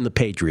Denver and the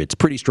Patriots,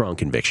 pretty strong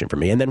conviction for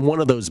me. And then one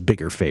of those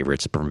bigger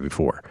favorites from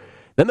before.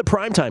 Then the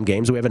primetime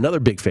games, we have another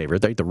big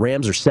favorite. The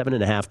Rams are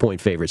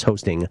 7.5-point favorites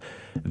hosting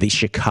the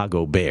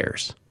Chicago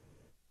Bears.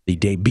 The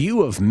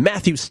debut of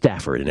Matthew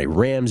Stafford in a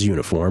Rams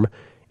uniform.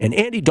 And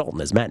Andy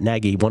Dalton, as Matt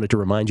Nagy wanted to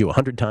remind you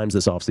 100 times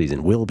this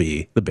offseason, will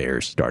be the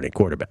Bears' starting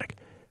quarterback.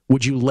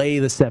 Would you lay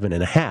the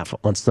 7.5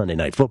 on Sunday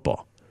Night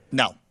Football?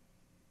 No.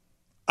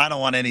 I don't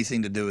want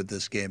anything to do with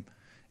this game.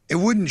 It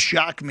wouldn't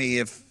shock me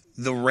if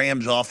the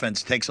Rams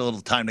offense takes a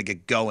little time to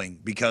get going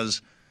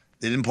because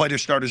they didn't play their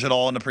starters at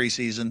all in the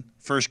preseason.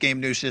 First game,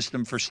 new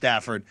system for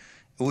Stafford.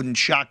 It wouldn't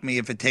shock me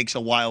if it takes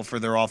a while for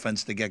their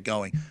offense to get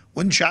going.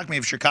 Wouldn't shock me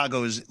if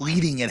Chicago is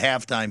leading at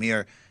halftime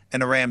here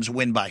and the Rams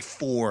win by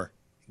 4,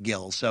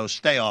 Gil. So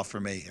stay off for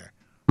me here.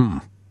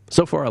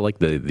 So far, I like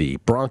the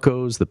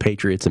Broncos, the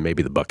Patriots, and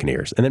maybe the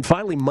Buccaneers. And then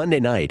finally, Monday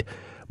night,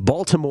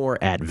 Baltimore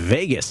at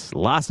Vegas,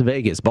 Las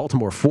Vegas.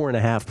 Baltimore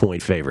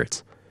 4.5-point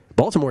favorites.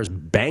 Baltimore's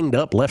banged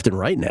up left and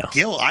right now.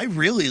 Gil, I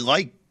really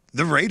like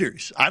the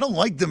Raiders. I don't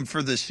like them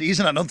for this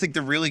season. I don't think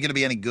they're really going to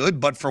be any good.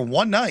 But for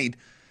one night,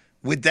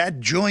 with that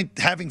joint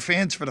having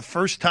fans for the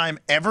first time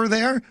ever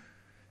there,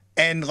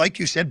 and like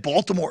you said,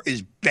 Baltimore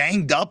is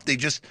banged up.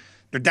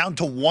 They're down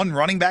to 1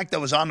 running back that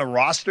was on the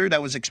roster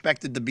that was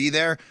expected to be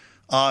there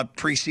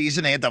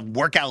preseason. They had to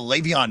work out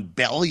Le'Veon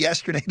Bell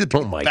yesterday to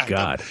oh my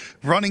God,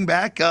 running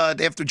back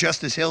after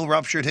Justice Hill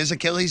ruptured his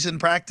Achilles in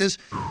practice.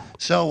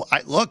 So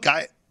Why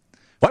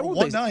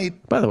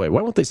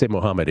won't they say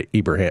Mohamed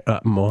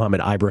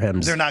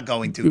Ibrahim's? They're not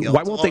going to. Gil.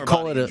 Why won't they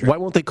call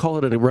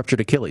it a ruptured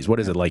Achilles? What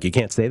is it like? You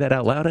can't say that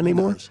out loud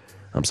anymore.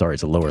 I'm sorry,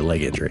 it's a lower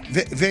leg injury.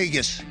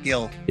 Vegas,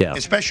 Gil. Yeah.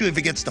 Especially if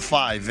it gets to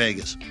 5,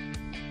 Vegas.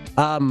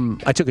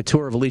 I took a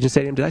tour of Allegiant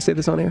Stadium. Did I say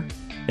this on air?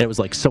 And it was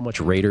like so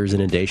much Raiders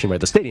inundation. Right,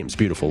 the stadium's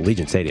beautiful.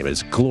 Allegiant Stadium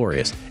is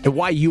glorious. And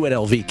why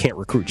UNLV can't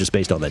recruit just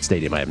based on that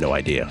stadium, I have no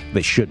idea.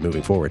 They should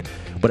moving forward.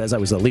 But as I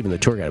was leaving the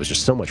tour guide, it was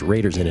just so much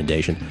Raiders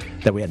inundation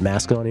that we had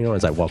masks on.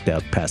 As I walked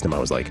out past him, I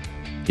was like,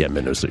 "Yeah,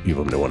 you've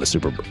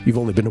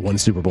only been to one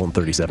Super Bowl in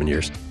 37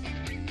 years."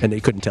 And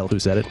they couldn't tell who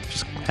said it.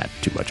 Just had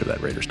too much of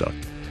that Raiders talk.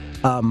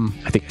 I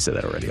think I said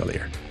that already on the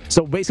air.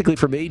 So basically,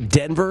 for me,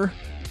 Denver,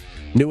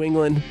 New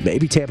England,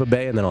 maybe Tampa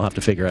Bay, and then I'll have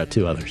to figure out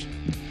 2 others.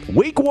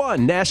 Week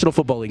 1, National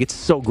Football League. It's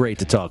so great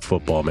to talk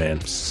football,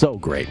 man. So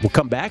great. We'll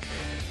come back.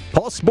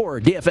 Paul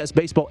Sporer, DFS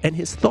Baseball, and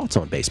his thoughts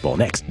on baseball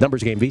next.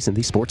 Numbers Game VSiN,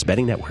 the Sports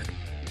Betting Network.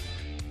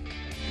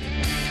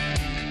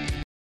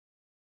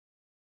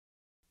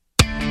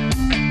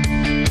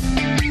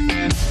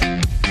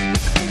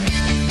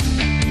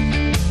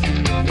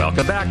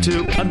 Welcome back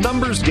to A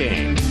Numbers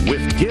Game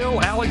with Gil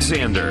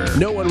Alexander.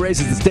 No one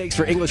raises the stakes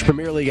for English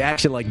Premier League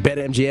action like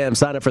BetMGM.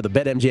 Sign up for the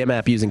BetMGM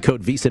app using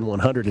code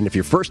VSiN100, and if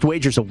your first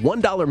wager's a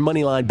 $1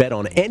 moneyline bet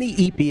on any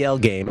EPL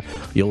game,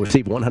 you'll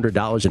receive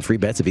 $100 in free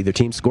bets if either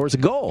team scores a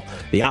goal.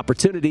 The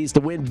opportunities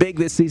to win big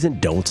this season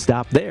don't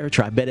stop there.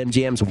 Try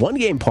BetMGM's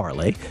one-game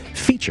parlay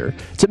feature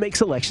to make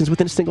selections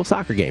within a single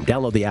soccer game.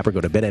 Download the app or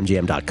go to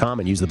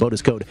BetMGM.com and use the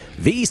bonus code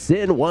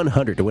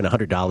VSiN100 to win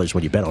 $100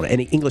 when you bet on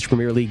any English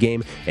Premier League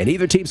game, and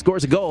either team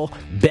scores a goal.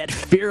 Bet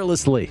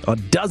fearlessly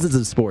on dozens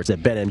of sports at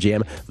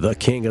BetMGM, the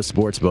king of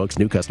sportsbooks.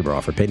 New customer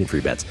offer, paid in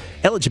free bets.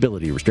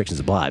 Eligibility restrictions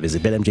apply.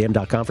 Visit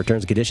BetMGM.com for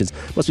terms and conditions.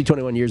 Must be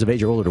 21 years of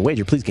age or older to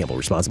wager. Please gamble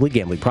responsibly.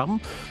 Gambling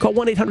problem? Call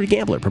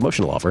 1-800-GAMBLER.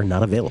 Promotional offer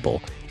not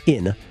available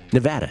in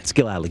Nevada. It's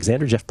Gil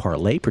Alexander, Jeff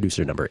Parlay,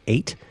 producer number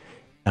 8.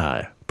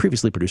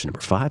 previously producer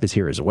number 5, is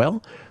here as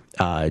well.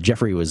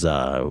 Jeffrey was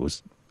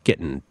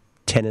getting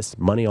tennis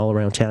money all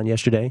around town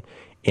yesterday.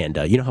 And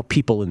you know how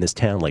people in this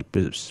town, like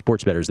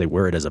sports bettors, they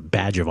wear it as a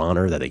badge of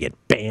honor that they get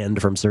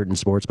banned from certain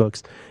sports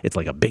books? It's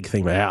like a big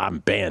thing. I'm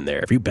banned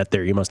there. If you bet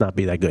there, you must not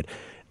be that good.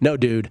 No,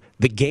 dude,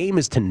 the game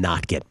is to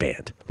not get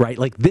banned, right?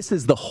 Like, this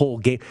is the whole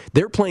game.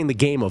 They're playing the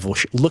game of,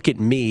 look at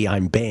me,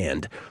 I'm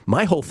banned.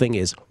 My whole thing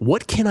is,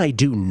 what can I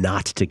do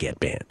not to get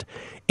banned?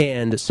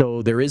 And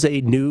so there is a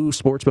new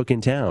sports book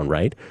in town,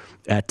 right,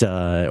 at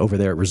over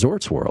there at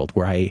Resorts World,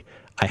 where I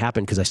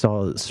happened, because I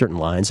saw certain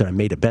lines, and I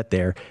made a bet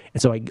there.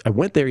 And so I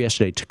went there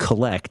yesterday to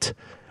collect,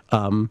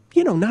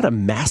 not a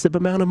massive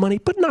amount of money,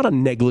 but not a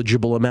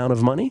negligible amount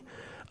of money,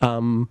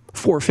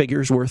 4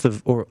 figures worth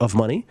of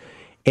money.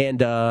 And,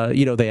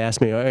 they asked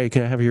me, hey,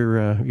 can I have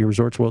your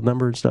Resorts World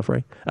number and stuff,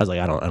 right? I was like,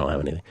 I don't have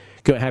anything.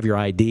 Can I have your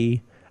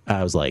ID?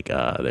 I was like,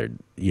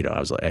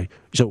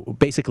 so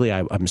basically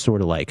I'm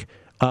sort of like,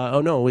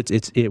 oh no,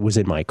 it was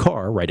in my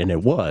car, right? And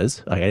it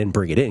was. I didn't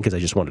bring it in because I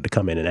just wanted to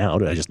come in and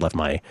out. I just left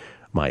my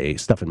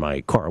stuff in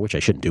my car, which I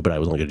shouldn't do, but I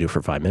was only going to do it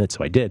for 5 minutes,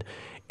 so I did.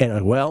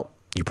 And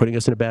you're putting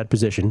us in a bad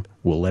position.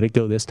 We'll let it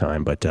go this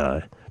time, but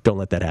don't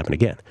let that happen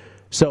again.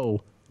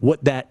 So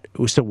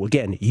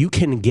again, you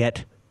can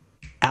get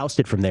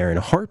ousted from there in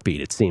a heartbeat,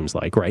 it seems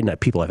like, right?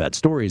 And people have had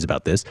stories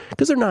about this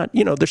because they're not,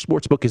 their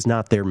sports book is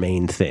not their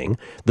main thing.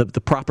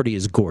 The property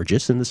is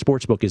gorgeous, and the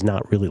sports book is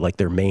not really like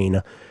their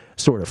main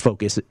sort of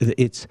focus.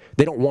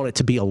 They don't want it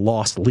to be a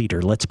lost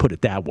leader, let's put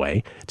it that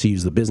way, to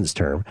use the business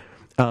term.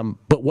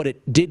 But what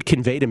it did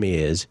convey to me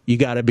is you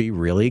got to be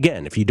really,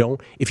 again, if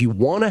you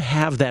want to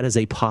have that as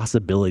a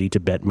possibility to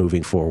bet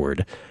moving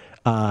forward,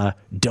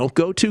 don't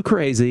go too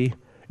crazy.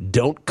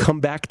 Don't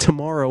come back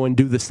tomorrow and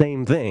do the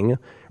same thing,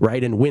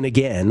 right, and win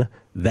again.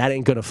 That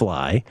ain't going to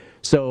fly.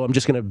 So I'm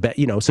just going to bet,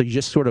 so you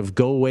just sort of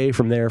go away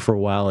from there for a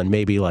while, and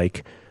maybe,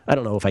 like, I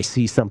don't know, if I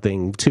see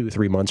something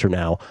 2-3 months from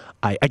now,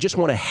 I just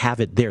want to have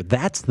it there.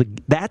 That's the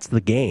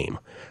game.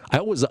 I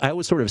always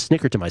sort of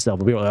snicker to myself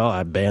and be like, oh,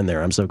 I'm banned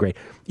there. I'm so great.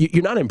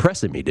 You're not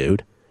impressing me,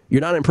 dude.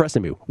 You're not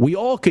impressing me. We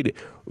all could.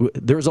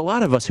 There's a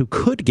lot of us who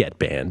could get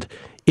banned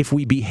if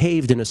we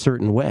behaved in a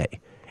certain way.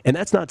 And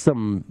that's not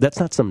some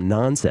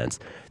nonsense.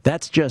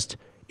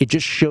 It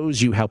just shows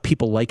you how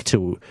people like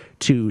to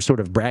sort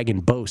of brag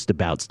and boast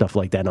about stuff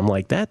like that. And I'm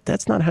like,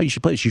 that's not how you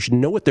should play this. You should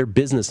know what their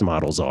business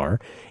models are,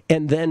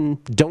 and then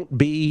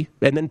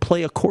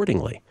play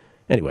accordingly.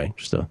 Anyway,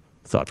 just a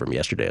thought from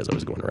yesterday as I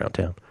was going around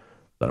town.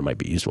 Thought it might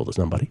be useful to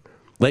somebody.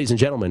 Ladies and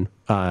gentlemen,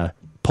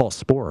 Paul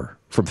Sporer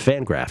from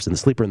Fangraphs and the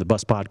Sleeper in the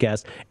Bus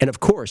podcast, and of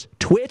course,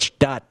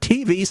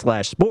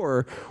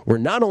 twitch.tv/Sporer, where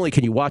not only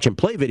can you watch him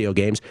play video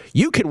games,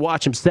 you can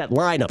watch him set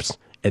lineups,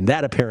 and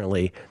that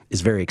apparently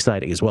is very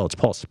exciting as well. It's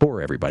Paul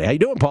Sporer, everybody. How you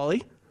doing,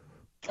 Paulie?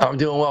 I'm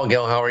doing well,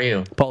 Gil. How are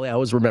you? Paulie, I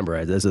always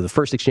remember this is the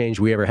first exchange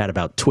we ever had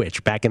about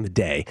Twitch back in the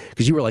day,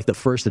 because you were like the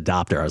first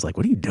adopter. I was like,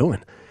 what are you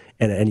doing?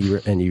 And you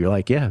were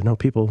like, yeah, no,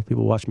 people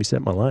watch me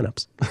set my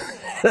lineups.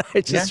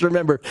 I just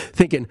remember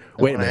thinking,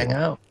 wait a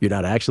minute, you're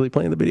not actually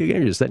playing the video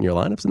game, you're just setting your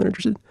lineups and they're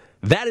interested?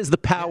 That is the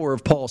power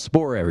of Paul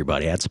Sporer,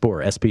 everybody, at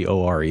Sporer,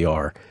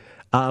 S-P-O-R-E-R.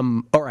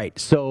 All right,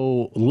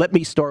 so let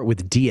me start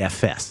with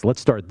DFS. Let's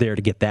start there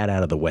to get that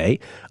out of the way.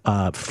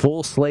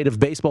 Full slate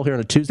of baseball here on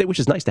a Tuesday, which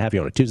is nice to have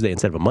you on a Tuesday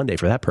instead of a Monday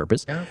for that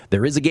purpose. Yeah.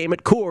 There is a game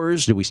at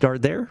Coors. Do we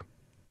start there?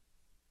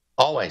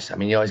 Always. I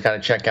mean, you always got to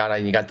check out.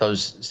 You got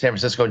those San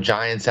Francisco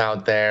Giants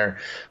out there.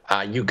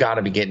 You got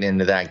to be getting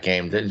into that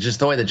game. Just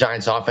the way the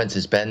Giants offense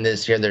has been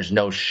this year, there's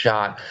no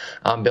shot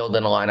I'm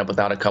building a lineup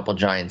without a couple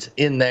Giants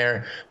in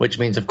there, which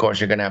means, of course,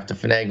 you're going to have to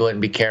finagle it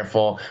and be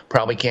careful.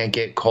 Probably can't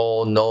get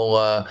Cole,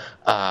 Nola.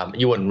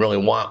 You wouldn't really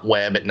want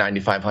Webb at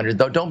 9,500,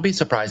 though. Don't be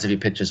surprised if he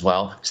pitches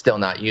well. Still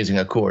not using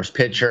a Coors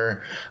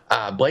pitcher.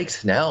 Blake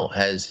Snell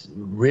has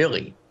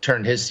really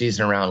turned his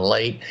season around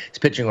late. He's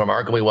pitching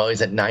remarkably well.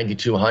 He's at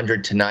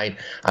 9,200 tonight.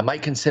 I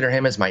might consider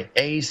him as my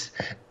ace,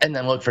 and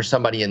then look for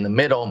somebody in the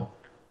middle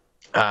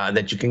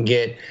that you can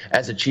get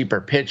as a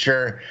cheaper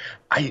pitcher.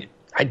 I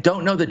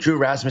don't know that Drew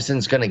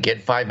Rasmussen's going to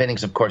get 5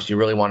 innings. Of course, you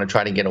really want to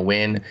try to get a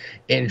win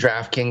in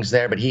DraftKings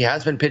there, but he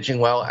has been pitching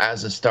well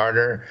as a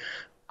starter.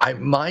 I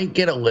might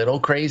get a little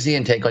crazy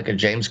and take like a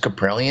James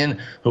Kaprielian,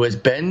 who has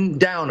been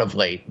down of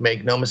late.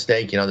 Make no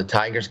mistake, the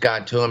Tigers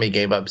got to him. He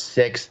gave up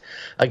 6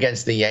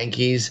 against the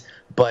Yankees,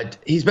 but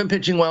he's been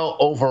pitching well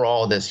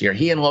overall this year.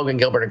 He and Logan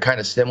Gilbert are kind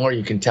of similar.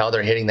 You can tell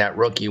they're hitting that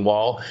rookie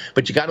wall,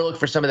 but you got to look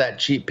for some of that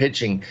cheap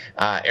pitching.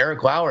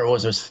 Eric Lauer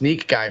was a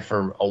sneak guy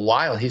for a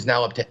while. He's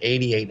now up to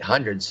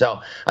 8,800. So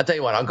I'll tell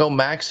you what, I'll go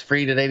Max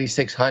Fried at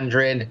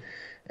 8,600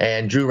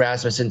 and Drew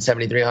Rasmussen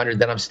 7,300.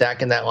 Then I'm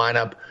stacking that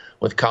lineup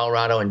with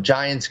Colorado and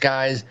Giants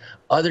guys.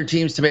 Other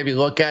teams to maybe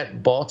look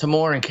at,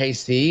 Baltimore and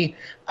KC.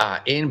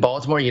 In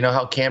Baltimore, you know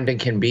how Camden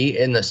can be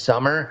in the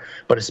summer,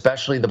 but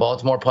especially the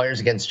Baltimore players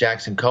against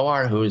Jackson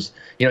Kowar, who's,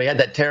 he had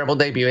that terrible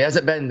debut. He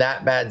hasn't been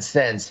that bad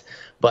since,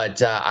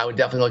 but I would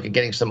definitely look at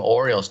getting some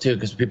Orioles too,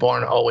 because people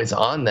aren't always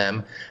on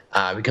them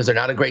because they're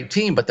not a great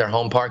team, but their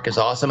home park is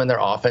awesome and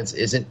their offense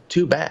isn't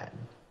too bad.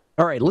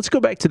 All right, let's go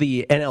back to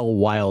the NL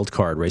wild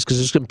card race because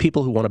there's some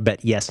people who want to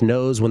bet yes,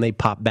 no's when they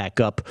pop back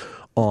up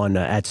on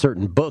at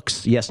certain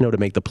books, yes, no to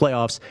make the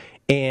playoffs.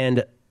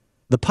 And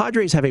the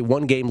Padres have a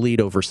one-game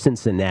lead over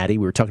Cincinnati.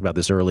 We were talking about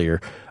this earlier.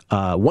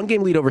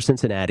 One-game lead over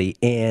Cincinnati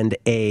and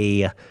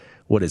a,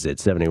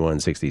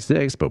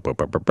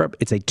 71-66.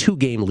 It's a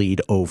two-game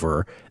lead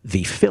over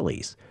the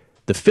Phillies.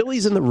 The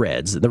Phillies and the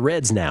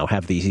Reds now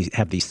have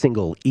the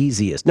single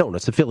easiest. No,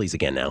 it's the Phillies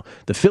again now.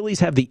 The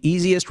Phillies have the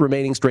easiest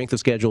remaining strength of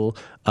schedule,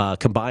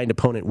 combined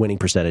opponent winning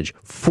percentage,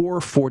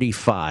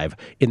 445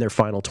 in their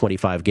final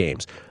 25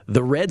 games.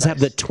 The Reds have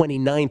the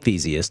 29th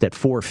easiest at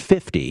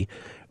 450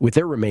 with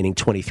their remaining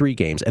 23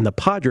 games. And the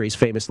Padres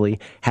famously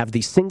have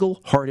the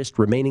single hardest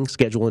remaining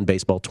schedule in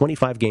baseball,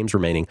 25 games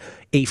remaining,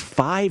 a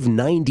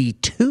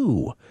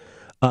 592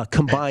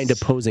 combined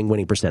opposing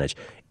winning percentage.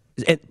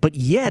 But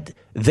yet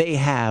they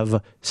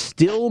have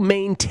still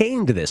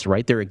maintained this,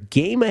 right? They're a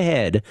game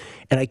ahead.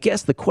 And I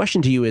guess the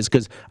question to you is,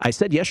 because I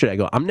said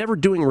yesterday, I'm never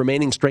doing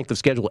remaining strength of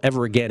schedule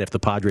ever again if the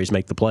Padres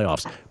make the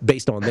playoffs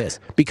based on this.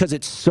 Because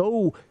it's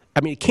so,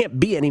 it can't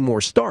be any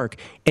more stark.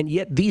 And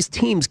yet these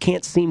teams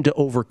can't seem to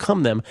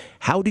overcome them.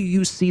 How do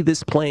you see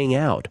this playing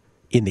out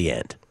in the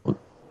end?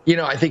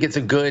 I think it's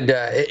a good,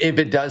 if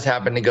it does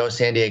happen to go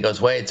San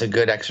Diego's way, it's a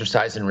good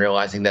exercise in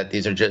realizing that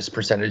these are just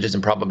percentages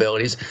and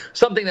probabilities,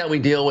 something that we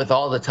deal with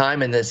all the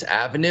time in this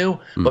avenue,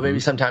 but maybe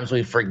sometimes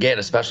we forget,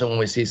 especially when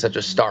we see such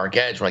a stark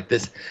edge, like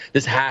this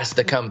has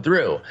to come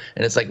through.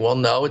 And it's like, well,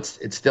 no, it's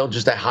still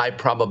just a high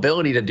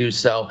probability to do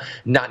so,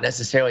 not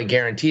necessarily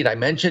guaranteed. I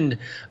mentioned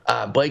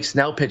Blake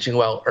Snell pitching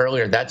well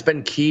earlier. That's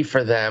been key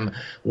for them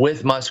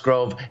with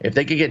Musgrove. If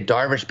they could get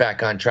Darvish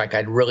back on track,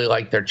 I'd really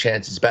like their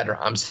chances better.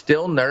 I'm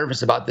still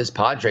nervous about this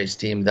Padres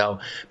team, though,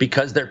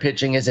 because their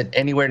pitching isn't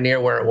anywhere near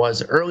where it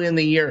was early in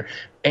the year,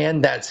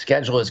 and that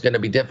schedule is going to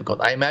be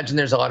difficult. I imagine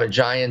there's a lot of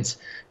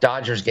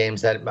Giants-Dodgers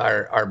games that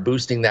are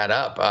boosting that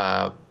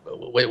up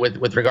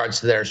with regards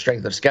to their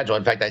strength of schedule.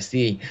 In fact, I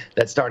see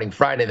that starting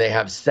Friday, they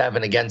have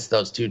 7 against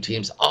those two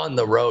teams on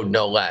the road,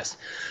 no less.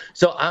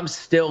 So I'm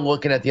still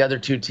looking at the other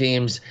two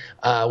teams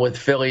with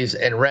Phillies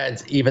and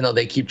Reds, even though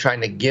they keep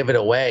trying to give it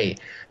away.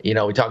 We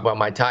talk about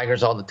my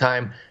Tigers all the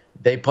time.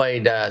 They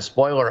played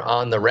spoiler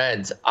on the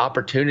Reds,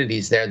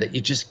 opportunities there that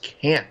you just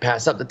can't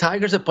pass up. The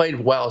Tigers have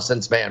played well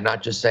since May. I'm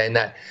not just saying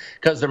that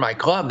because they're my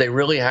club. They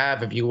really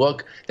have. If you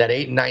look, that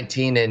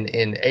 8-19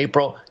 in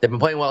April, they've been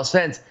playing well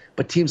since.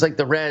 But teams like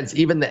the Reds,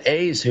 even the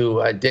A's,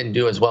 who didn't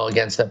do as well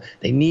against them,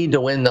 they need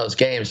to win those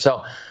games.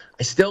 So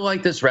I still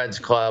like this Reds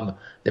club.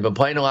 They've been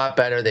playing a lot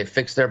better. They've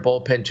fixed their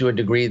bullpen to a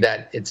degree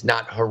that it's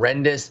not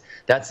horrendous.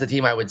 That's the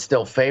team I would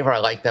still favor. I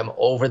like them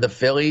over the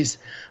Phillies.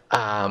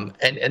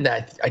 And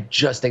I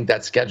just think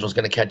that schedule is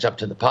going to catch up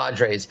to the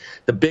Padres.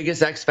 The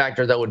biggest X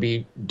factor, though, would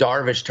be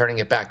Darvish turning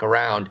it back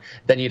around.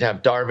 Then you'd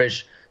have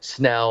Darvish,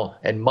 Snell,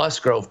 and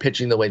Musgrove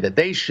pitching the way that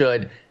they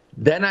should.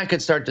 Then I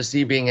could start to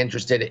see being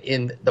interested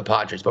in the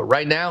Padres. But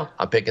right now,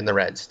 I'm picking the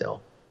Reds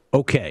still.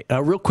 Okay.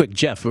 Real quick,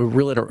 Jeff,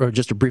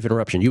 just a brief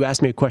interruption. You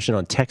asked me a question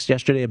on text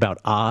yesterday about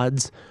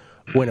odds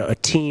when a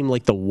team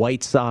like the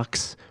White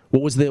Sox,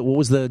 what was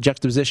the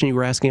juxtaposition you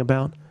were asking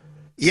about?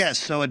 Yes,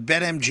 so at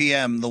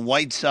BetMGM, the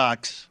White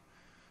Sox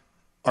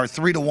are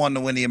 3-1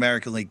 to win the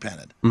American League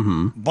pennant.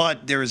 Mm-hmm.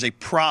 But there is a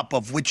prop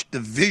of which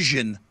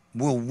division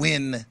will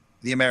win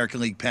the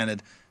American League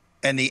pennant,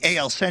 and the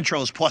AL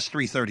Central is plus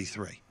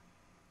 333.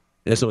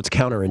 So it's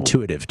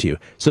counterintuitive to you.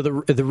 So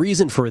the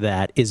reason for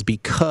that is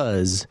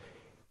because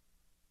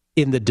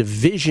in the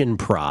division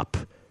prop,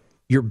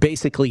 you're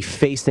basically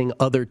facing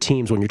other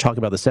teams when you're talking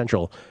about the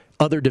Central,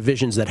 other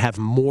divisions that have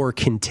more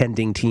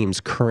contending teams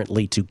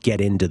currently to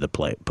get into the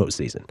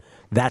postseason.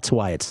 That's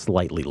why it's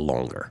slightly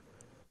longer.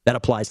 That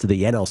applies to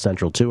the NL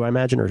Central too, I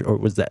imagine, or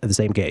was that the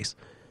same case?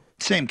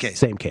 Same case.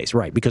 Same case,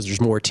 right, because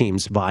there's more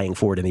teams vying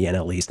for it in the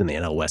NL East and the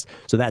NL West.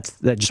 So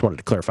I just wanted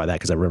to clarify that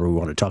because I remember we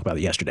wanted to talk about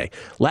it yesterday.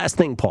 Last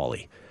thing,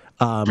 Paulie.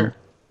 Sure.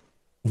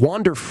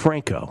 Wander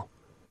Franco,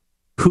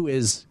 who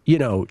is,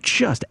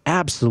 just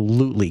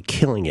absolutely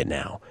killing it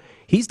now.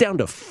 He's down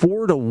to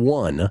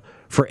 4-1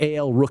 for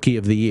AL Rookie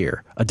of the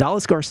Year.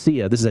 Adolis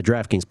Garcia, this is at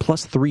DraftKings,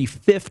 plus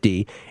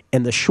 350,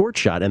 and the short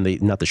shot,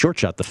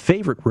 the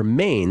favorite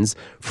remains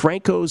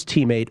Franco's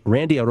teammate,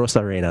 Randy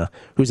Arozarena,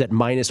 who's at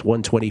minus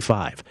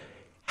 125.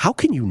 How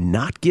can you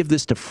not give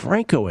this to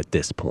Franco at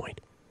this point?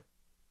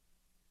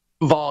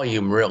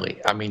 Volume,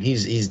 really. I mean,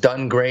 he's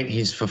done great.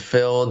 He's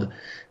fulfilled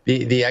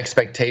the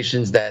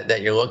expectations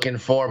that you're looking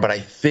for, but I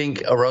think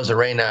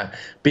Arozarena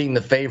being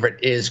the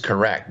favorite is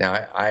correct.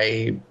 Now,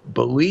 I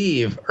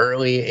believe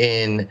early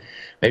in,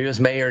 maybe it was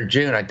May or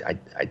June,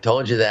 I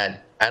told you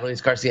that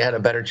Adolis Garcia had a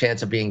better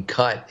chance of being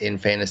cut in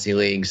fantasy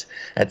leagues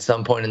at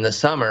some point in the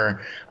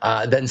summer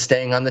than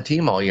staying on the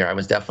team all year. I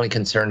was definitely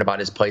concerned about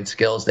his plate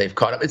skills. They've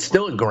caught up. It's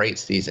still a great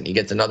season. He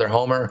gets another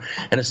homer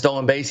and a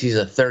stolen base. He's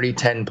a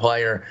 30-10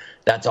 player.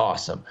 That's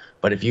awesome.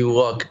 But if you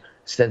look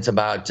since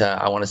about,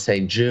 I want to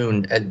say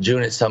June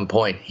at some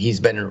point, he's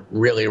been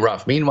really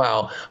rough.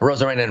 Meanwhile,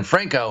 Arozarena and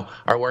Franco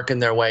are working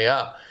their way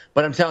up.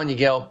 But I'm telling you,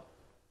 Gil,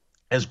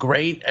 as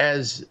great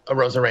as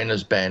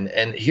Rosarena's been,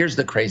 and here's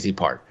the crazy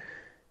part.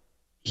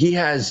 He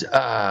has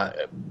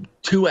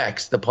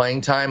 2x the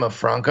playing time of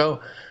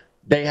Franco.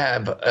 They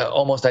have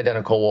almost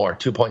identical WAR,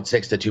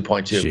 2.6 to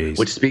 2.2,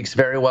 which speaks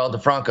very well to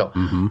Franco.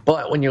 Mm-hmm.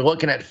 But when you're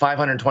looking at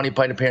 520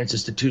 plate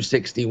appearances to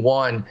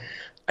 261,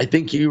 I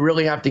think you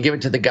really have to give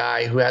it to the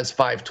guy who has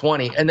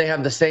 520, and they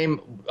have the same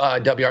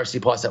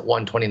WRC plus at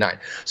 129.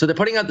 So they're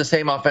putting out the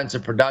same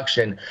offensive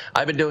production.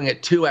 I've been doing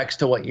it 2x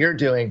to what you're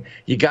doing.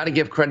 You got to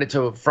give credit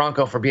to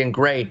Franco for being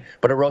great,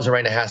 but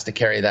Arozarena has to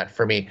carry that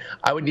for me.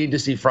 I would need to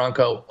see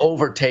Franco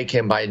overtake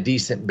him by a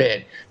decent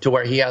bit to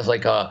where he has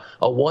like a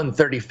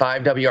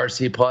 135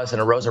 WRC plus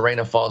and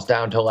Arozarena falls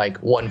down to like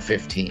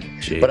 115.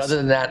 Jeez. But other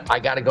than that, I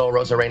got to go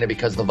Arozarena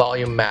because the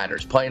volume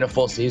matters. Playing a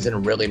full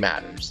season really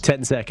matters.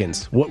 10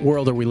 seconds. What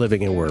world are we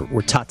living in where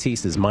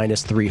Tatis is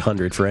minus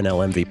 300 for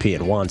NL MVP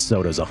and Juan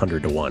Soto's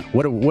 100-1?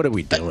 What are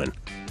we doing?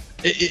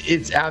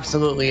 It's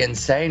absolutely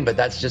insane, but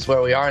that's just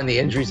where we are. And the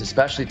injuries,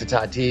 especially to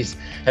Tatis,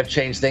 have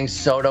changed things.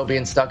 Soto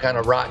being stuck on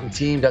a rotten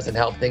team doesn't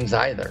help things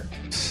either.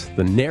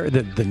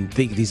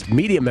 These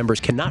media members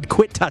cannot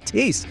quit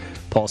Tatis.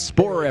 Paul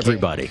Sporer,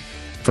 everybody,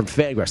 from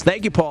Fangraphs.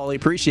 Thank you, Paulie.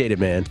 Appreciate it,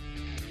 man.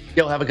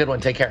 You'll have a good one.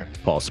 Take care.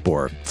 Paul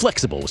Sporer.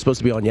 Flexible. Was supposed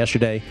to be on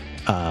yesterday.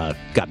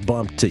 Got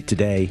bumped to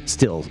today.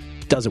 Still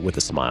does it with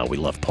a smile. We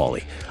love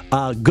Paulie.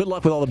 Good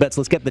luck with all the bets.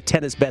 Let's get the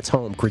tennis bets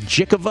home.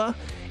 Krejcikova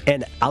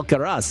and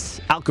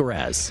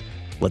Alcaraz.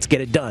 Let's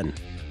get it done.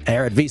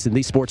 Here at VSiN,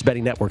 the Sports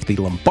Betting Network, the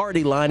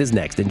Lombardi Line is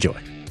next. Enjoy.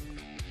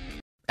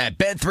 At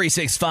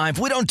Bet365,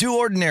 we don't do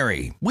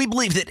ordinary. We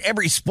believe that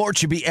every sport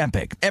should be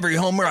epic. Every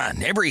home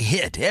run, every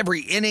hit,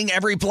 every inning,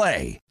 every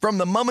play. From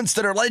the moments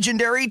that are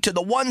legendary to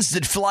the ones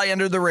that fly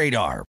under the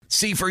radar.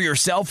 See for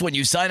yourself when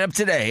you sign up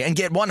today and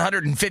get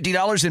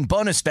 $150 in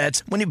bonus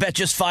bets when you bet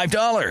just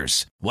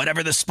 $5.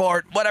 Whatever the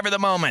sport, whatever the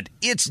moment,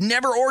 it's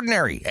never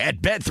ordinary at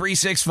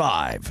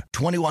Bet365.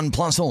 21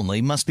 plus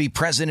only. Must be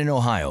present in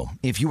Ohio.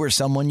 If you or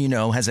someone you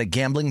know has a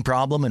gambling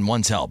problem and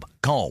wants help,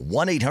 call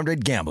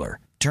 1-800-GAMBLER.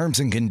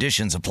 Terms and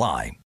conditions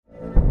apply.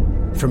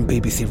 From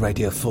BBC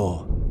Radio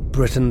 4,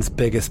 Britain's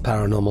biggest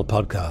paranormal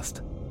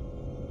podcast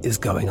is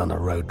going on a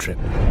road trip.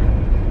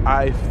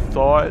 I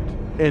thought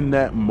in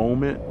that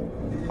moment,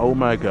 oh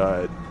my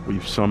God,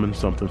 we've summoned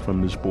something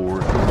from this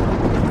board.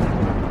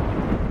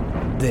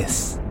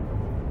 This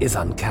is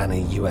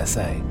Uncanny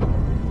USA.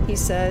 He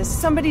says,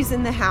 somebody's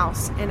in the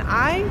house, and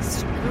I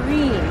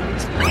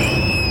screamed.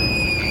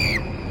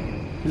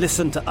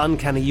 Listen to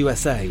Uncanny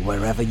USA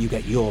wherever you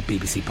get your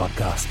BBC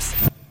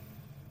podcasts,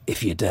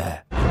 if you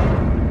dare.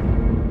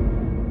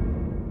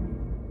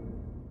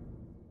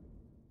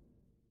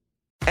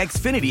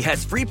 Xfinity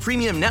has free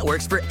premium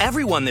networks for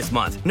everyone this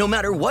month, no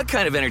matter what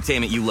kind of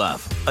entertainment you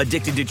love.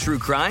 Addicted to true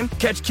crime?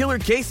 Catch killer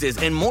cases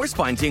and more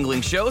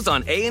spine-tingling shows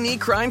on A&E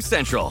Crime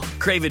Central.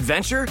 Crave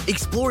adventure?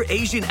 Explore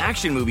Asian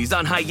action movies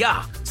on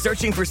Hi-YAH.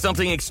 Searching for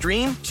something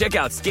extreme? Check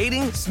out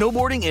skating,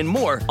 snowboarding, and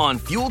more on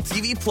Fuel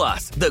TV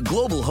Plus, the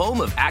global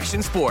home of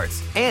action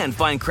sports. And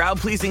find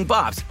crowd-pleasing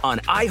bops on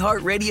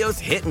iHeartRadio's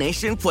Hit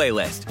Nation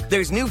playlist.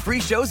 There's new free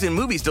shows and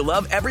movies to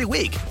love every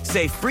week.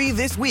 Say free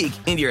this week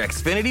in your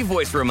Xfinity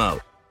voice remote.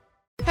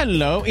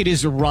 Hello, it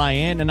is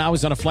Ryan, and I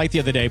was on a flight the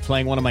other day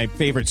playing one of my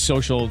favorite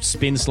social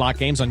spin slot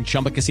games on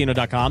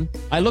ChumbaCasino.com.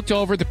 I looked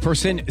over at the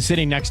person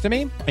sitting next to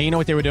me, and you know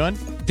what they were doing?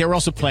 They were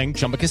also playing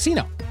Chumba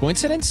Casino.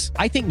 Coincidence?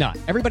 I think not.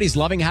 Everybody's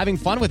loving having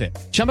fun with it.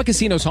 Chumba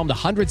Casino is home to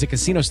hundreds of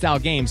casino-style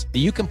games that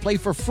you can play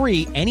for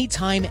free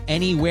anytime,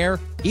 anywhere,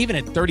 even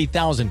at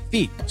 30,000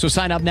 feet. So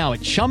sign up now at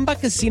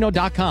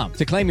ChumbaCasino.com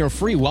to claim your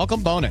free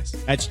welcome bonus.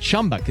 That's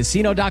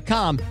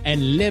ChumbaCasino.com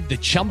and live the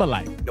Chumba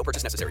life. No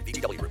purchase necessary.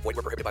 VGW. Void where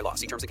prohibited by law.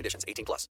 See terms and conditions. 18 plus.